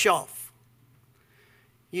brush off.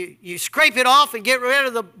 You scrape it off and get rid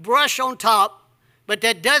of the brush on top, but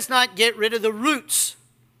that does not get rid of the roots.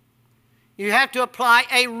 You have to apply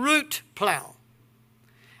a root plow.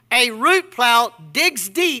 A root plow digs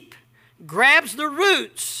deep, grabs the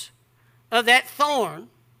roots of that thorn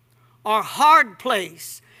or hard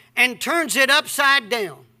place, and turns it upside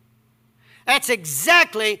down. That's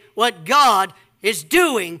exactly what God is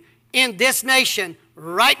doing in this nation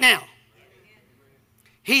right now.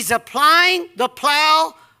 He's applying the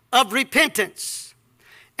plow of repentance,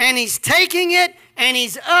 and He's taking it and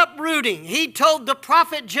He's uprooting. He told the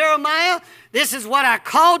prophet Jeremiah, this is what I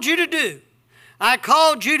called you to do. I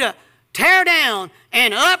called you to tear down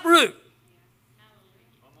and uproot.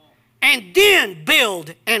 and then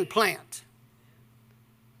build and plant.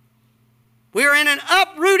 We're in an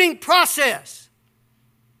uprooting process.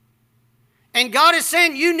 And God is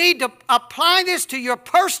saying you need to apply this to your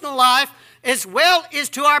personal life as well as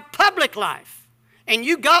to our public life. And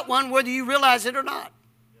you got one whether you realize it or not.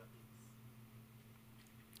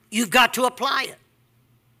 You've got to apply it.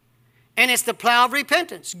 And it's the plow of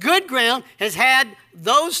repentance. Good ground has had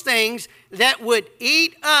those things that would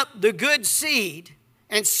eat up the good seed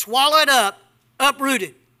and swallow it up,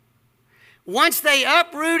 uprooted. Once they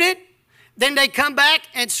uproot it, then they come back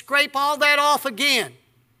and scrape all that off again.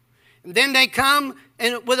 And then they come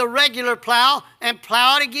with a regular plow and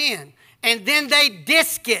plow it again. And then they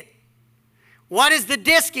disc it. What is the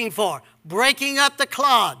disking for? Breaking up the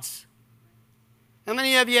clods. How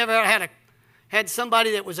many of you ever had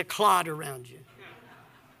somebody that was a clod around you?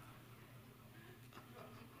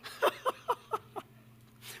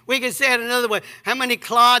 We can say it another way. How many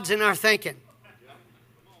clods in our thinking?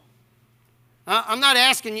 I'm not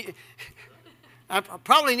asking you. I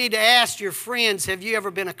probably need to ask your friends, have you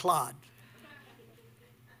ever been a clod?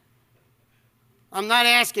 I'm not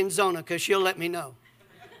asking Zona because she'll let me know.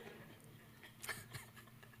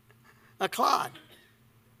 A clod.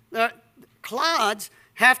 Clods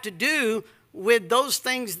have to do with those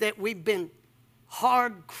things that we've been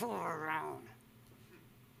hardcore around.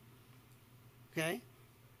 Okay?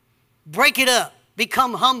 Break it up.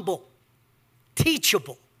 Become humble.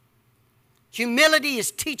 Teachable. Humility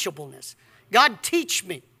is teachableness. God, teach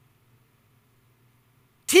me.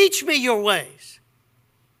 Teach me your ways.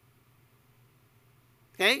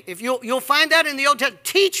 Okay? If you'll find that in the Old Testament.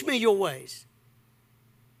 Teach me your ways.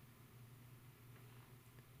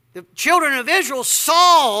 The children of Israel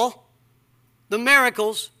saw the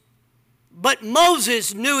miracles, but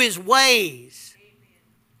Moses knew his ways.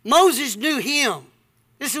 Moses knew him.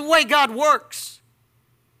 This is the way God works.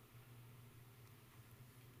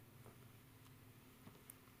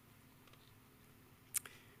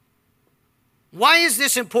 Why is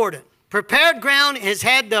this important? Prepared ground has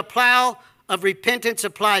had the plow of repentance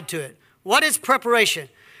applied to it. What is preparation?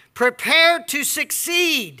 Prepared to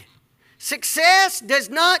succeed. Success does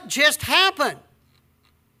not just happen.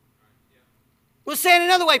 We'll say it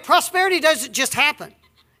another way. Prosperity doesn't just happen.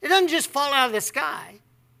 It doesn't just fall out of the sky.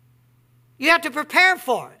 You have to prepare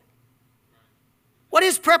for it. What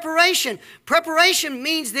is preparation? Preparation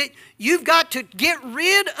means that you've got to get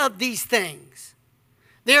rid of these things.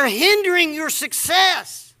 They're hindering your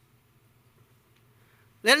success.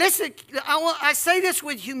 Now listen, I say this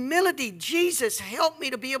with humility. Jesus, help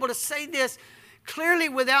me to be able to say this clearly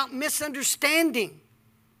without misunderstanding.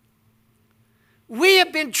 We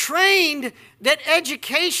have been trained that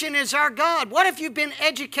education is our God. What if you've been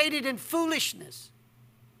educated in foolishness?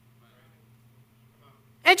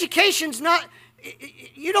 Education's not,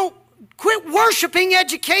 you don't quit worshiping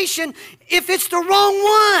education if it's the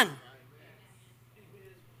wrong one.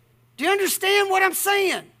 Do you understand what I'm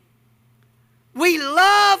saying? We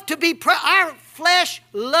love to be proud. Our flesh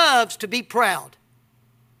loves to be proud.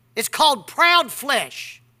 It's called proud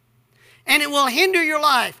flesh. And it will hinder your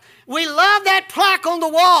life. We love that plaque on the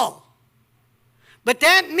wall. But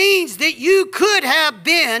that means that you could have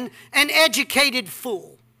been an educated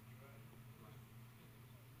fool.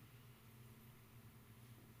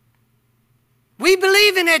 We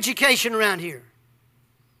believe in education around here.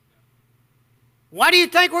 Why do you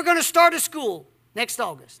think we're going to start a school next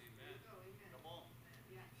August?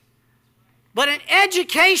 But an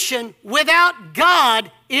education without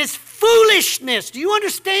God is foolishness. Do you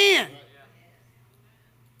understand?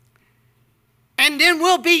 And then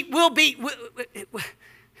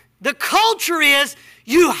the culture is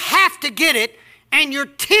you have to get it, and you're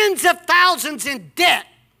tens of thousands in debt,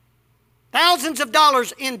 thousands of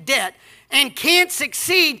dollars in debt, and can't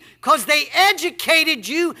succeed because they educated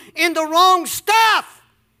you in the wrong stuff.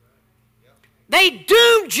 They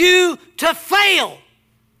doomed you to fail.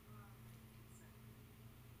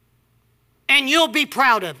 And you'll be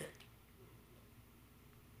proud of it.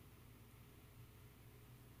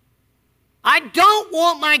 I don't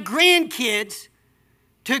want my grandkids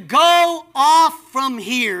to go off from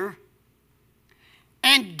here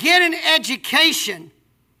and get an education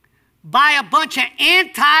by a bunch of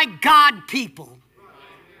anti-God people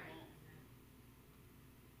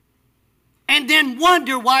and then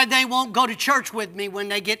wonder why they won't go to church with me when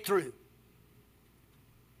they get through.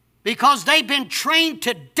 Because they've been trained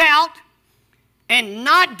to doubt and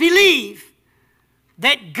not believe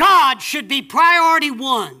that God should be priority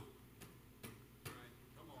one.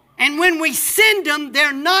 And when we send them,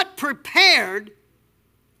 they're not prepared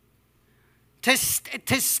to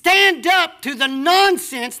stand up to the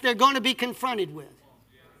nonsense they're going to be confronted with.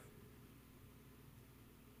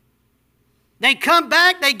 They come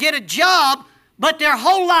back, they get a job, but their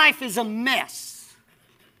whole life is a mess.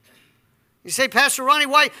 You say, Pastor Ronnie,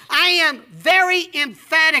 why? I am very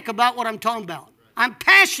emphatic about what I'm talking about. I'm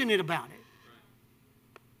passionate about it.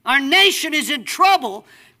 Our nation is in trouble,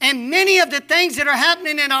 and many of the things that are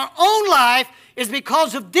happening in our own life is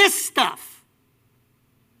because of this stuff.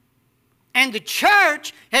 And the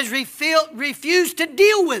church has refused to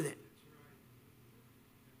deal with it.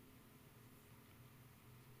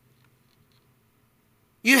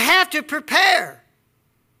 You have to prepare.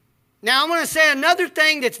 Now, I'm going to say another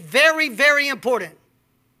thing that's very, very important.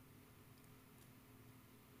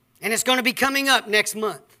 And it's going to be coming up next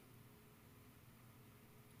month.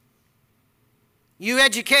 You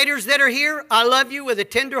educators that are here, I love you with a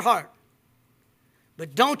tender heart.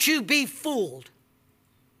 But don't you be fooled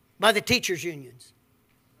by the teachers' unions.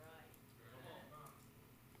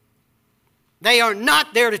 They are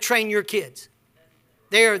not there to train your kids.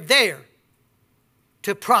 They are there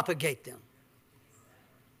to propagate them.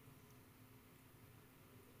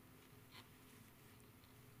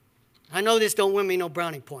 I know this don't win me no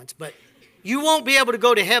brownie points, but you won't be able to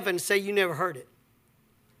go to heaven and say you never heard it.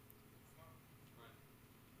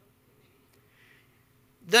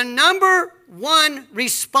 The number one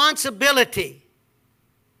responsibility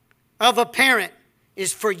of a parent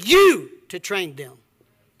is for you to train them.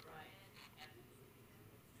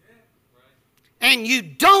 And you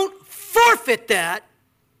don't forfeit that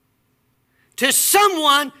to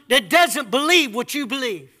someone that doesn't believe what you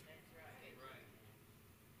believe.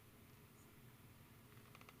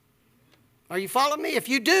 Are you following me? If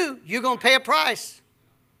you do, you're going to pay a price.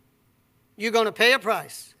 You're going to pay a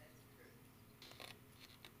price.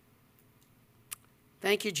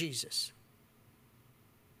 Thank you, Jesus.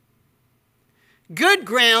 Good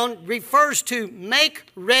ground refers to make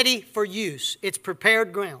ready for use. It's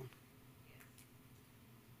prepared ground.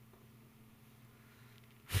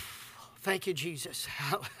 Thank you, Jesus.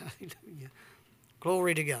 Hallelujah.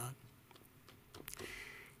 Glory to God.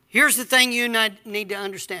 Here's the thing you need to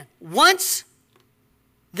understand. Once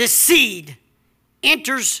the seed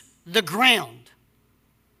enters the ground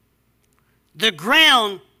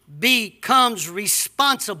becomes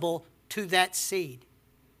responsible to that seed.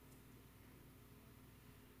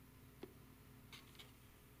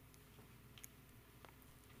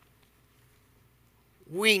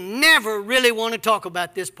 We never really want to talk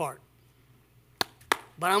about this part,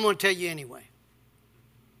 but I'm going to tell you anyway.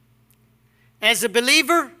 As a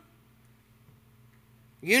believer,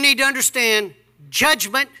 you need to understand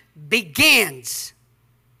judgment begins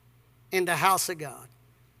in the house of God.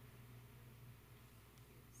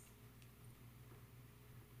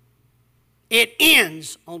 It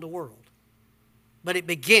ends on the world, but it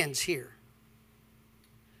begins here.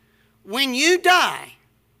 When you die,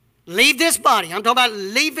 leave this body. I'm talking about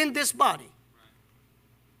leaving this body.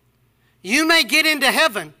 You may get into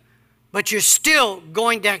heaven, but you're still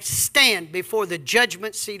going to stand before the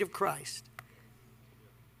judgment seat of Christ.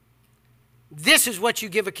 This is what you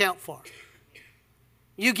give account for.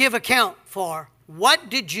 You give account for what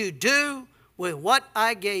did you do with what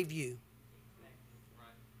I gave you.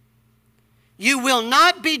 You will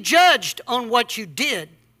not be judged on what you did.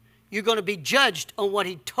 You're going to be judged on what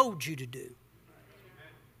He told you to do.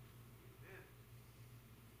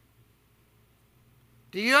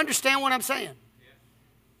 Do you understand what I'm saying?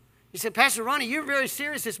 You said, Pastor Ronnie, you're very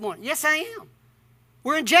serious this morning. Yes, I am.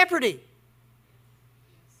 We're in jeopardy.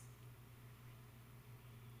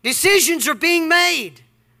 Decisions are being made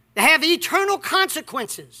that have eternal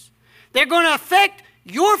consequences. They're going to affect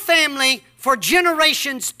your family for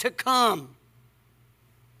generations to come,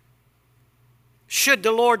 should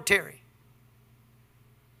the Lord tarry.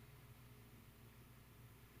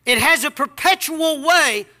 It has a perpetual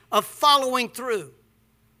way of following through.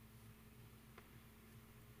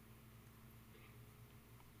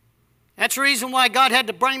 That's the reason why God had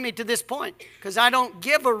to bring me to this point, because I don't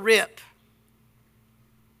give a rip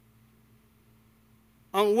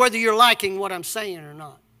on whether you're liking what I'm saying or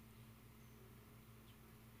not.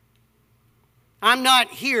 I'm not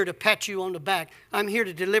here to pat you on the back. I'm here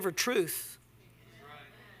to deliver truth.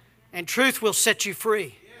 And truth will set you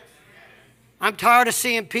free. I'm tired of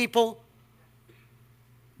seeing people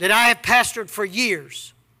that I have pastored for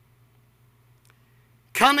years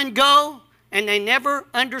come and go, and they never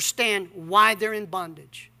understand why they're in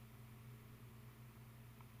bondage.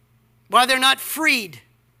 Why they're not freed.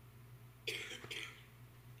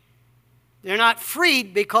 They're not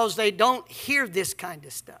freed because they don't hear this kind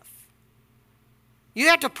of stuff. You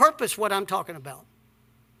have to purpose what I'm talking about.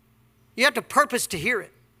 You have to purpose to hear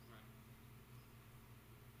it.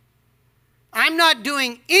 I'm not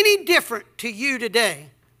doing any different to you today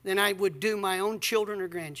than I would do my own children or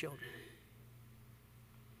grandchildren.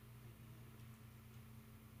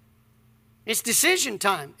 It's decision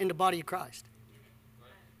time in the body of Christ.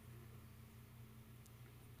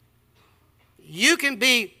 You can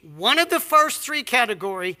be one of the first three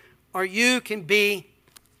categories, or you can be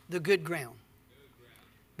the good ground.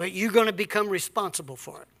 But you're going to become responsible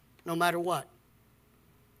for it, no matter what.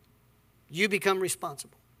 You become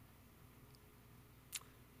responsible.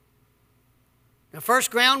 The first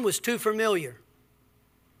ground was too familiar.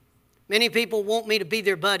 Many people want me to be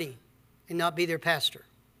their buddy and not be their pastor.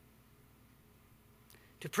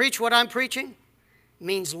 To preach what I'm preaching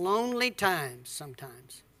means lonely times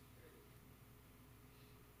sometimes.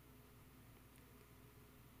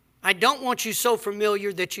 I don't want you so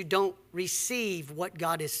familiar that you don't receive what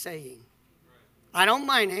God is saying. I don't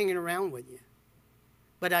mind hanging around with you.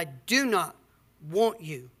 But I do not want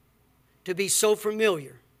you to be so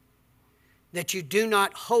familiar that you do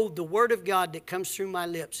not hold the word of God that comes through my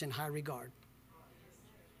lips in high regard.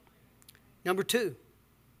 Number two,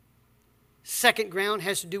 second ground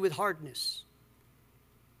has to do with hardness.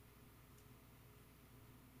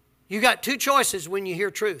 You got two choices when you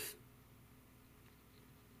hear truth.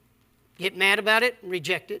 Get mad about it and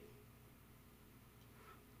reject it.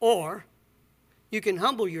 Or you can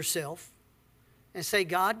humble yourself and say,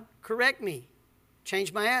 God, correct me.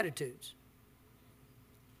 Change my attitudes.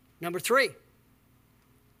 Number three,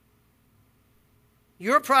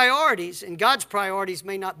 your priorities and God's priorities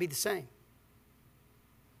may not be the same.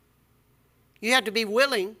 You have to be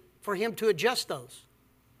willing for Him to adjust those.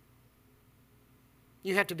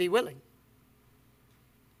 You have to be willing.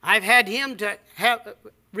 I've had Him to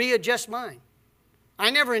readjust mine.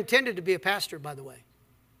 I never intended to be a pastor, by the way.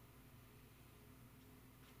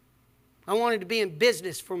 I wanted to be in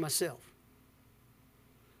business for myself.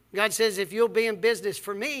 God says, if you'll be in business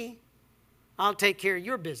for me, I'll take care of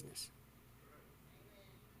your business.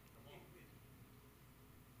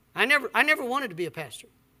 I never wanted to be a pastor.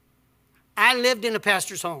 I lived in a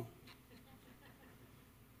pastor's home.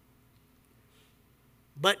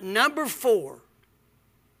 But number four,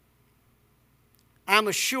 I'm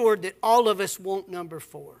assured that all of us want number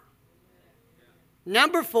four.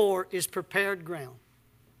 Number four is prepared ground.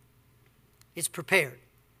 It's prepared.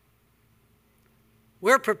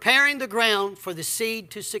 We're preparing the ground for the seed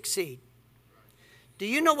to succeed. Do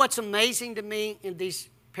you know what's amazing to me in these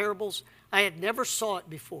parables? I had never saw it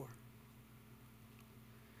before.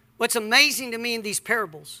 What's amazing to me in these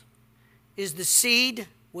parables is the seed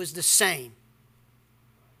was the same.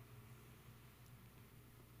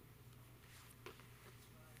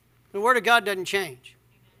 The Word of God doesn't change.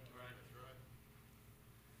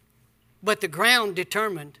 But the ground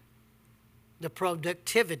determined the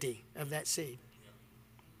productivity of that seed.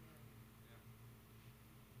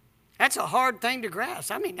 That's a hard thing to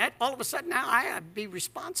grasp. I mean, that all of a sudden now I have to be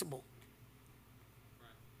responsible.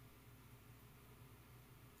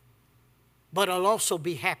 But I'll also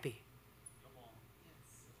be happy.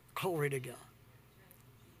 Glory to God.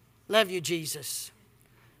 Love you, Jesus.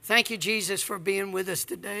 Thank you, Jesus, for being with us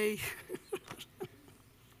today.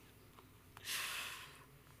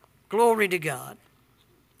 Glory to God.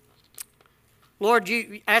 Lord,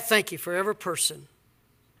 I thank you for every person.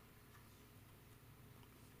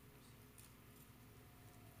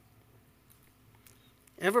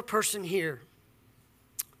 Every person here.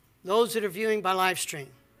 Those that are viewing by live stream.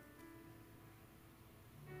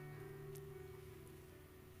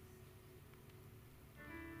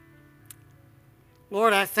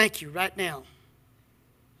 Lord, I thank you right now.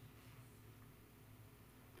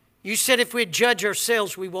 You said if we judge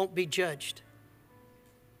ourselves, we won't be judged.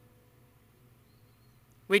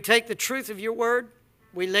 We take the truth of your word,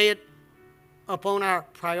 we lay it upon our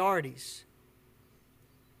priorities.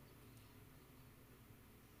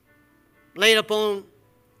 Lay it upon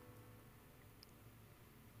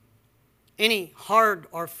any hard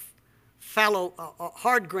or fallow,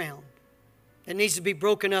 hard ground that needs to be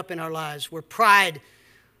broken up in our lives, where pride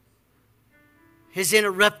has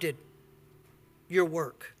interrupted your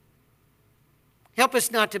work. Help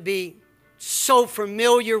us not to be so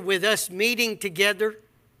familiar with us meeting together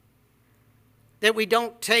that we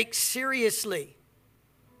don't take seriously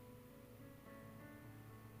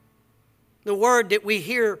the word that we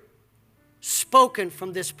hear spoken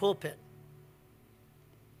from this pulpit.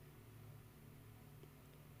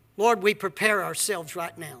 Lord, we prepare ourselves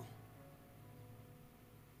right now.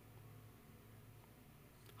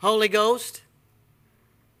 Holy Ghost,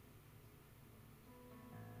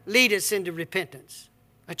 lead us into repentance,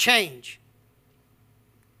 a change,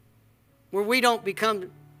 where we don't become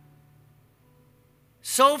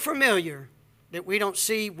so familiar that we don't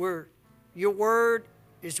see where your word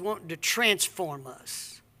is wanting to transform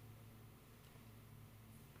us.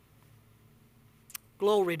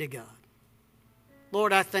 Glory to God.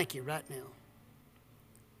 Lord, I thank you right now.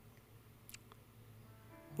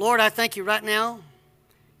 Lord, I thank you right now.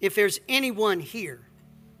 If there's anyone here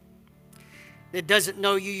that doesn't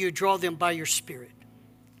know you, you draw them by your Spirit.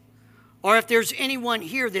 Or if there's anyone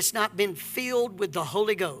here that's not been filled with the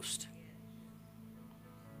Holy Ghost.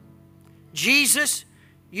 Jesus,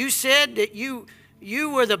 you said that you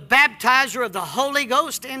were the baptizer of the Holy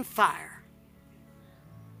Ghost and fire.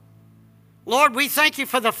 Lord, we thank you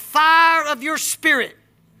for the fire of your Spirit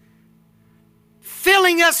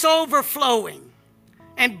filling us overflowing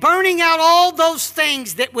and burning out all those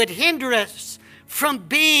things that would hinder us from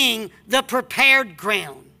being the prepared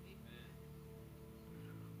ground.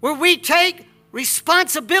 Where we take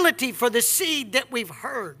responsibility for the seed that we've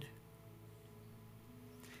heard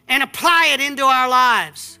and apply it into our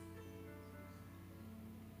lives.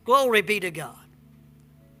 Glory be to God.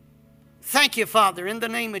 Thank you, Father, in the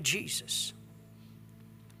name of Jesus.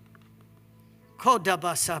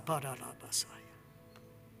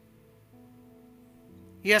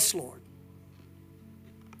 Yes, Lord.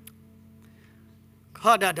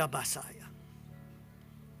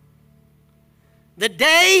 The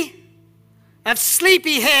day of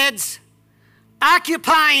sleepyheads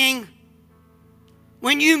occupying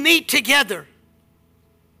when you meet together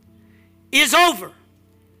is over.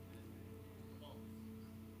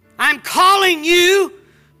 I'm calling you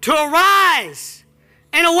to arise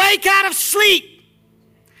and awake out of sleep,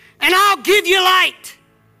 and I'll give you light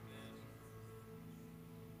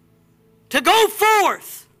to go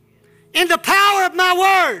forth in the power of my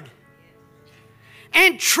word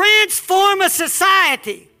and transform a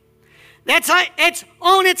society that's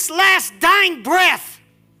on its last dying breath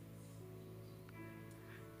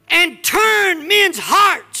and turn men's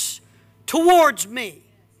hearts towards me.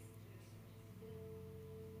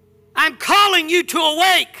 I'm calling you to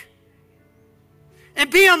awake and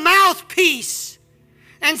be a mouthpiece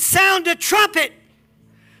and sound a trumpet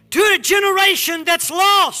to a generation that's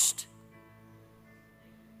lost,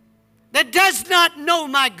 that does not know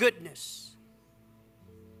my goodness.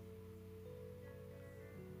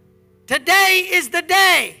 Today is the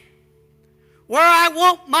day where I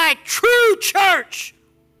want my true church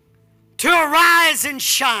to arise and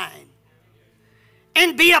shine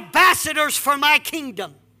and be ambassadors for my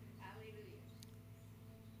kingdom,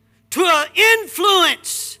 to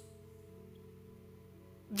influence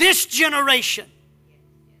this generation.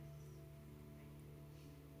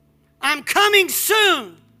 I'm coming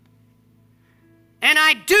soon, and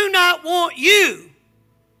I do not want you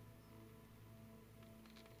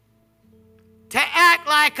to act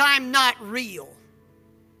like I'm not real.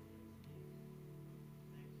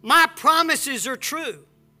 My promises are true.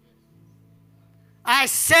 I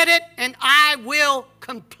said it and I will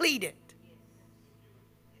complete it.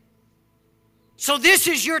 So this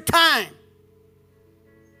is your time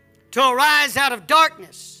to arise out of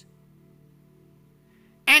darkness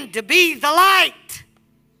and to be the light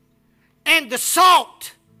and the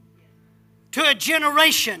salt to a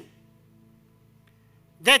generation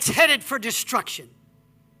that's headed for destruction.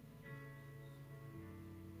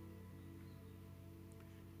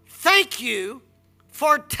 Thank you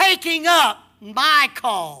for taking up my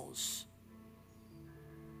cause.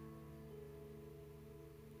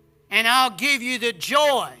 And I'll give you the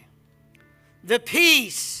joy, the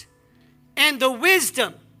peace, and the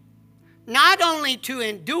wisdom, not only to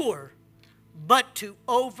endure, but to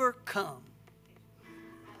overcome.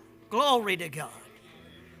 Glory to God.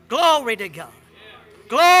 Glory to God.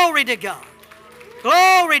 Glory to God.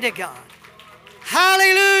 Glory to God.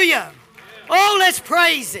 Hallelujah. Oh, let's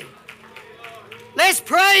praise Him. Let's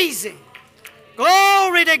praise Him.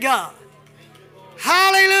 Glory to God.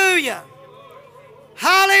 Hallelujah.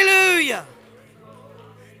 Hallelujah.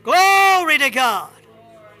 Glory to God.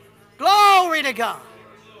 Glory to God.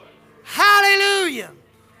 Hallelujah.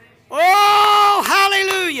 Oh,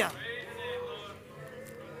 hallelujah.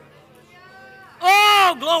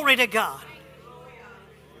 Oh, glory to God.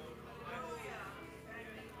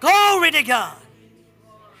 Glory to God.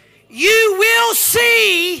 You will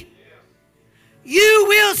see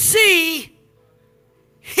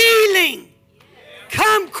healing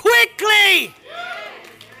come quickly.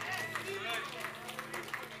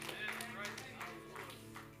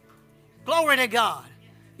 Glory to God.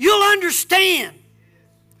 You'll understand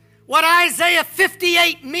what Isaiah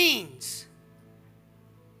 58 means.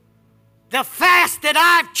 The fast that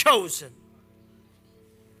I've chosen.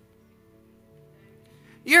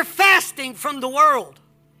 You're fasting from the world.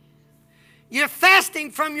 You're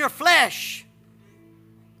fasting from your flesh.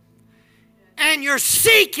 and you're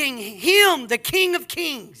seeking Him, the King of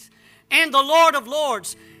Kings and the Lord of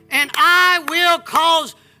Lords, and I will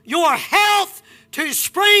cause your health to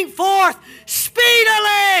spring forth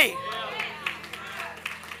speedily.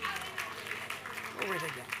 Glory to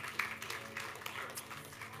God.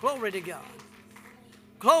 Glory to God.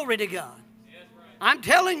 Glory to God. I'm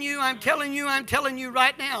telling you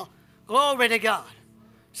right now. Glory to God.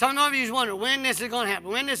 Some of you wonder when this is going to happen,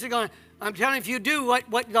 when this is going to. I'm telling you, if you do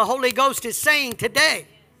what the Holy Ghost is saying today,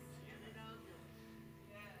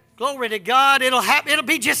 glory to God, it'll happen. It'll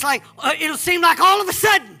be just like, it'll seem like all of a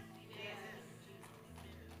sudden.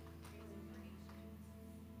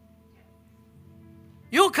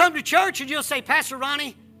 You'll come to church and you'll say, Pastor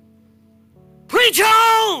Ronnie, preach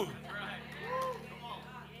on.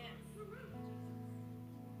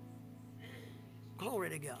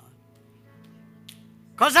 Glory to God.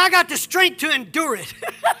 Because I got the strength to endure it.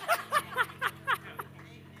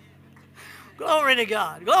 Glory to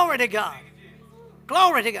God. Glory to God.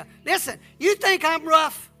 Glory to God. Listen, you think I'm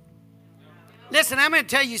rough? Listen, I'm going to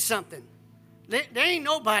tell you something. There ain't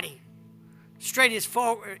nobody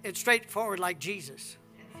straightforward like Jesus.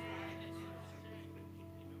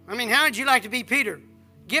 I mean, how would you like to be Peter?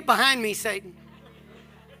 Get behind me, Satan.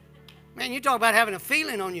 Man, you talk about having a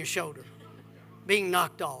feeling on your shoulder, being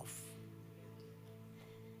knocked off.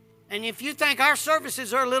 And if you think our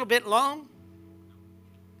services are a little bit long,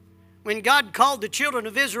 when God called the children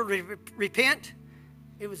of Israel to repent,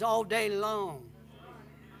 it was all day long.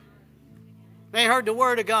 They heard the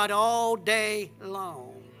word of God all day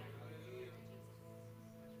long.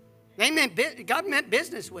 God meant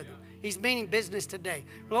business with them. He's meaning business today.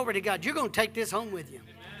 Glory to God. You're going to take this home with you.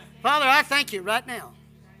 Father, I thank you right now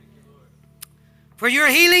for your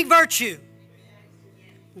healing virtue,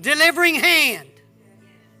 delivering hand.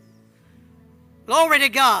 Glory to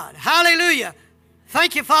God. Hallelujah.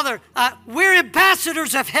 Thank you, Father. We're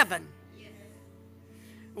ambassadors of heaven.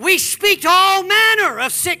 We speak to all manner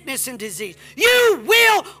of sickness and disease. You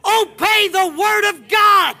will obey the word of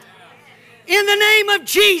God in the name of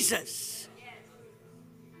Jesus.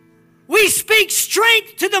 We speak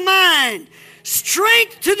strength to the mind,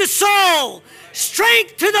 strength to the soul,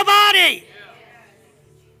 strength to the body.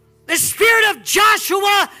 The spirit of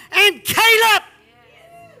Joshua and Caleb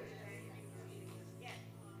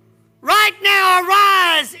right now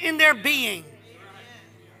arise in their being.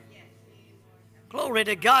 Glory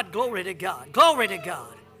to God, glory to God, glory to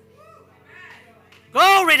God.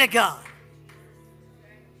 Glory to God.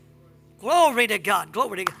 Glory to God,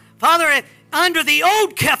 glory to God. Father, under the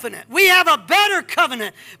old covenant, we have a better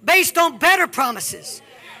covenant based on better promises.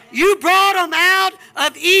 You brought them out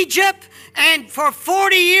of Egypt, and for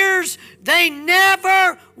 40 years, they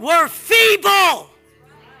never were feeble.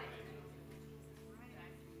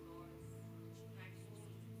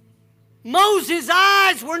 Moses'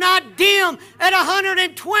 eyes were not dim at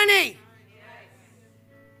 120.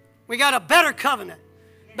 We got a better covenant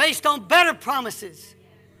based on better promises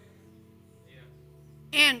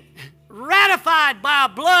and ratified by a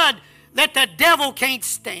blood that the devil can't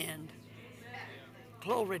stand.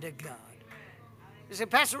 Glory to God. You say,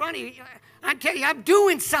 Pastor Ronnie, I tell you, I'm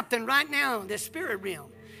doing something right now in the spirit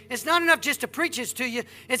realm. It's not enough just to preach this to you.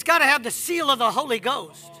 It's got to have the seal of the Holy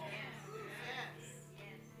Ghost.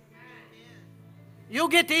 You'll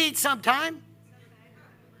get to eat sometime.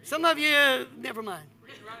 Some of you, never mind.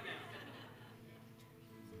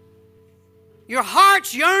 Your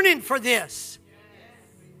heart's yearning for this.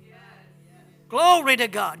 Glory to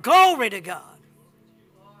God. Glory to God.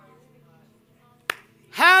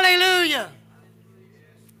 Hallelujah.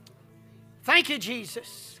 Thank you,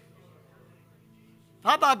 Jesus.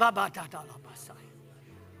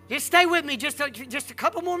 Just stay with me just a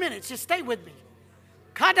couple more minutes. Just stay with me.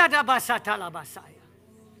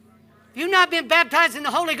 If you've not been baptized in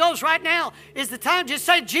the Holy Ghost right now, is the time. Just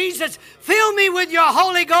say, Jesus, fill me with your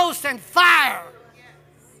Holy Ghost and fire.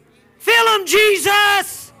 Fill them,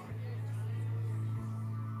 Jesus.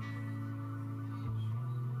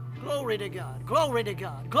 Glory to God. Glory to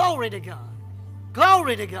God. Glory to God.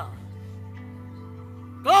 Glory to God.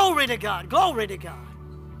 Glory to God. Glory to God.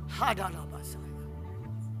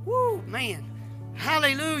 Woo, man.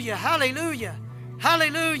 Hallelujah. Hallelujah.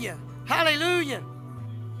 Hallelujah. Hallelujah.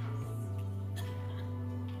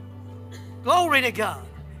 Glory to God.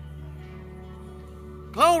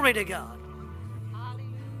 Glory to God.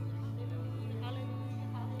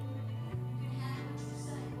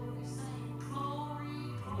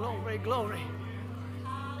 Glory, glory.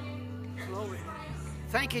 Glory.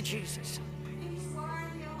 Thank you, Jesus. He's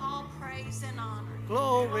worthy of all praise and honor.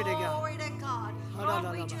 Glory to God. Glory to God.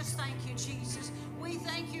 Lord, we just thank you, Jesus. We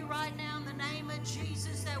thank you right now in the name of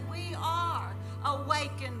Jesus that we are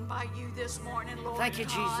awakened by you this morning, Lord. Thank you,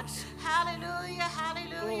 God. Jesus. Hallelujah,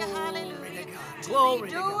 hallelujah, Glory hallelujah. to God. To Glory be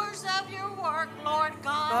to God. doers of your work, Lord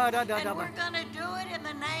God. Da, da, da, And da, we're da. going to do it in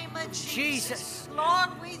the name of Jesus. Jesus. Lord,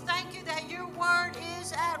 we thank you that your word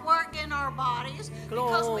is at work in our bodies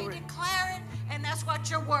because we Glory. declare it, and that's what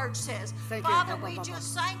your word says. Thank you. Father, we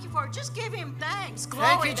just thank you for it. Just give him thanks.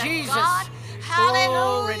 Thank Glory you, to Jesus. God. Glory to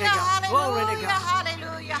Hallelujah, God. Glory to hallelujah, God.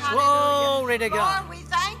 hallelujah, hallelujah. Glory to God. Lord, we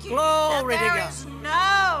thank you Glory to that there God. is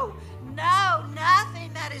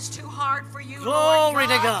nothing that is too hard for you, Glory Lord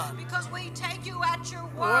to God, God. because we take you at your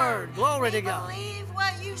Word. word. Glory we to God. believe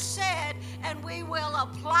what you said, and we will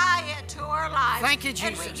apply it to our lives. Thank you,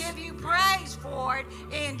 And we Jesus. give you praise for it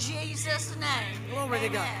in Jesus' name. Glory to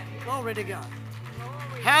God. Amen. Glory to God.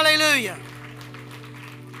 Glory. Hallelujah.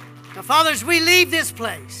 Now, Father, as we leave this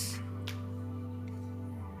place,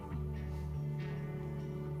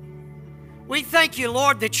 we thank you,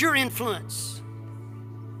 Lord, that your influence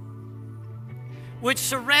would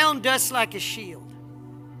surround us like a shield.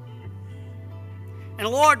 And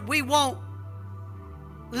Lord, we won't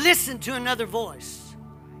listen to another voice.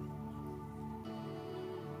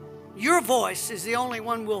 Your voice is the only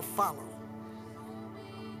one we'll follow.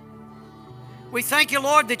 We thank you,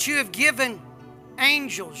 Lord, that you have given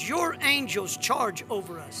angels, your angels, charge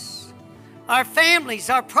over us, our families,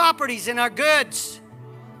 our properties, and our goods.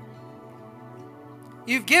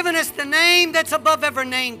 You've given us the name that's above every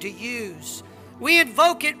name to use. We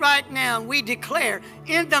invoke it right now, and we declare,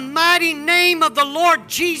 in the mighty name of the Lord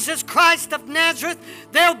Jesus Christ of Nazareth,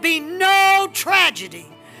 there'll be no tragedy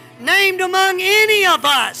named among any of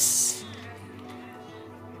us.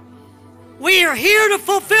 We are here to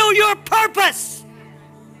fulfill your purpose.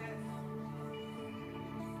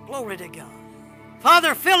 Glory to God.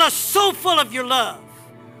 Father, fill us so full of your love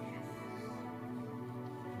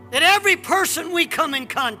that every person we come in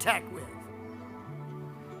contact with,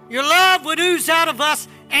 your love would ooze out of us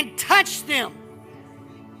and touch them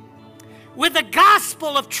with the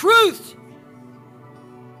gospel of truth.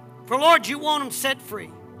 For Lord, you want them set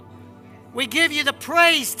free. We give you the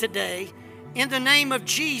praise today in the name of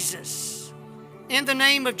Jesus. In the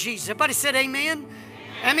name of Jesus. Everybody said amen?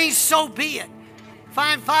 That means so be it.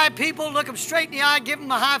 Find 5 people, look them straight in the eye, give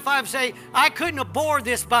them a high five, say, I couldn't have bore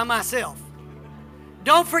this by myself.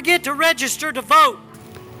 Don't forget to register to vote.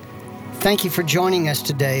 Thank you for joining us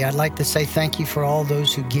today. I'd like to say thank you for all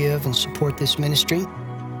those who give and support this ministry.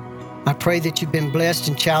 I pray that you've been blessed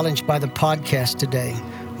and challenged by the podcast today.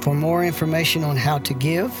 For more information on how to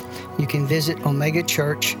give, you can visit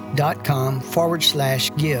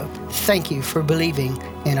omegachurch.com/give. Thank you for believing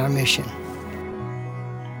in our mission.